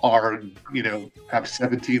are, have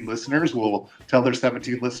 17 listeners will tell their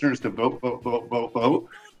 17 listeners to vote,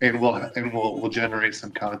 and we'll generate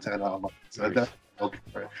some content online. So that's okay.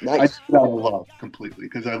 Nice. I love completely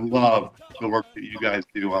because I love the work that you guys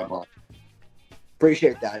do online.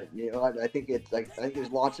 Appreciate that. I think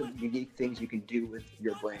there's lots of unique things you can do with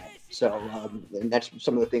your brand. So, and that's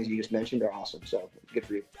some of the things you just mentioned are awesome. So good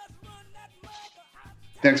for you.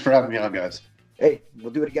 Thanks for having me on, guys. Hey,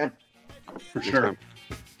 we'll do it again. For sure.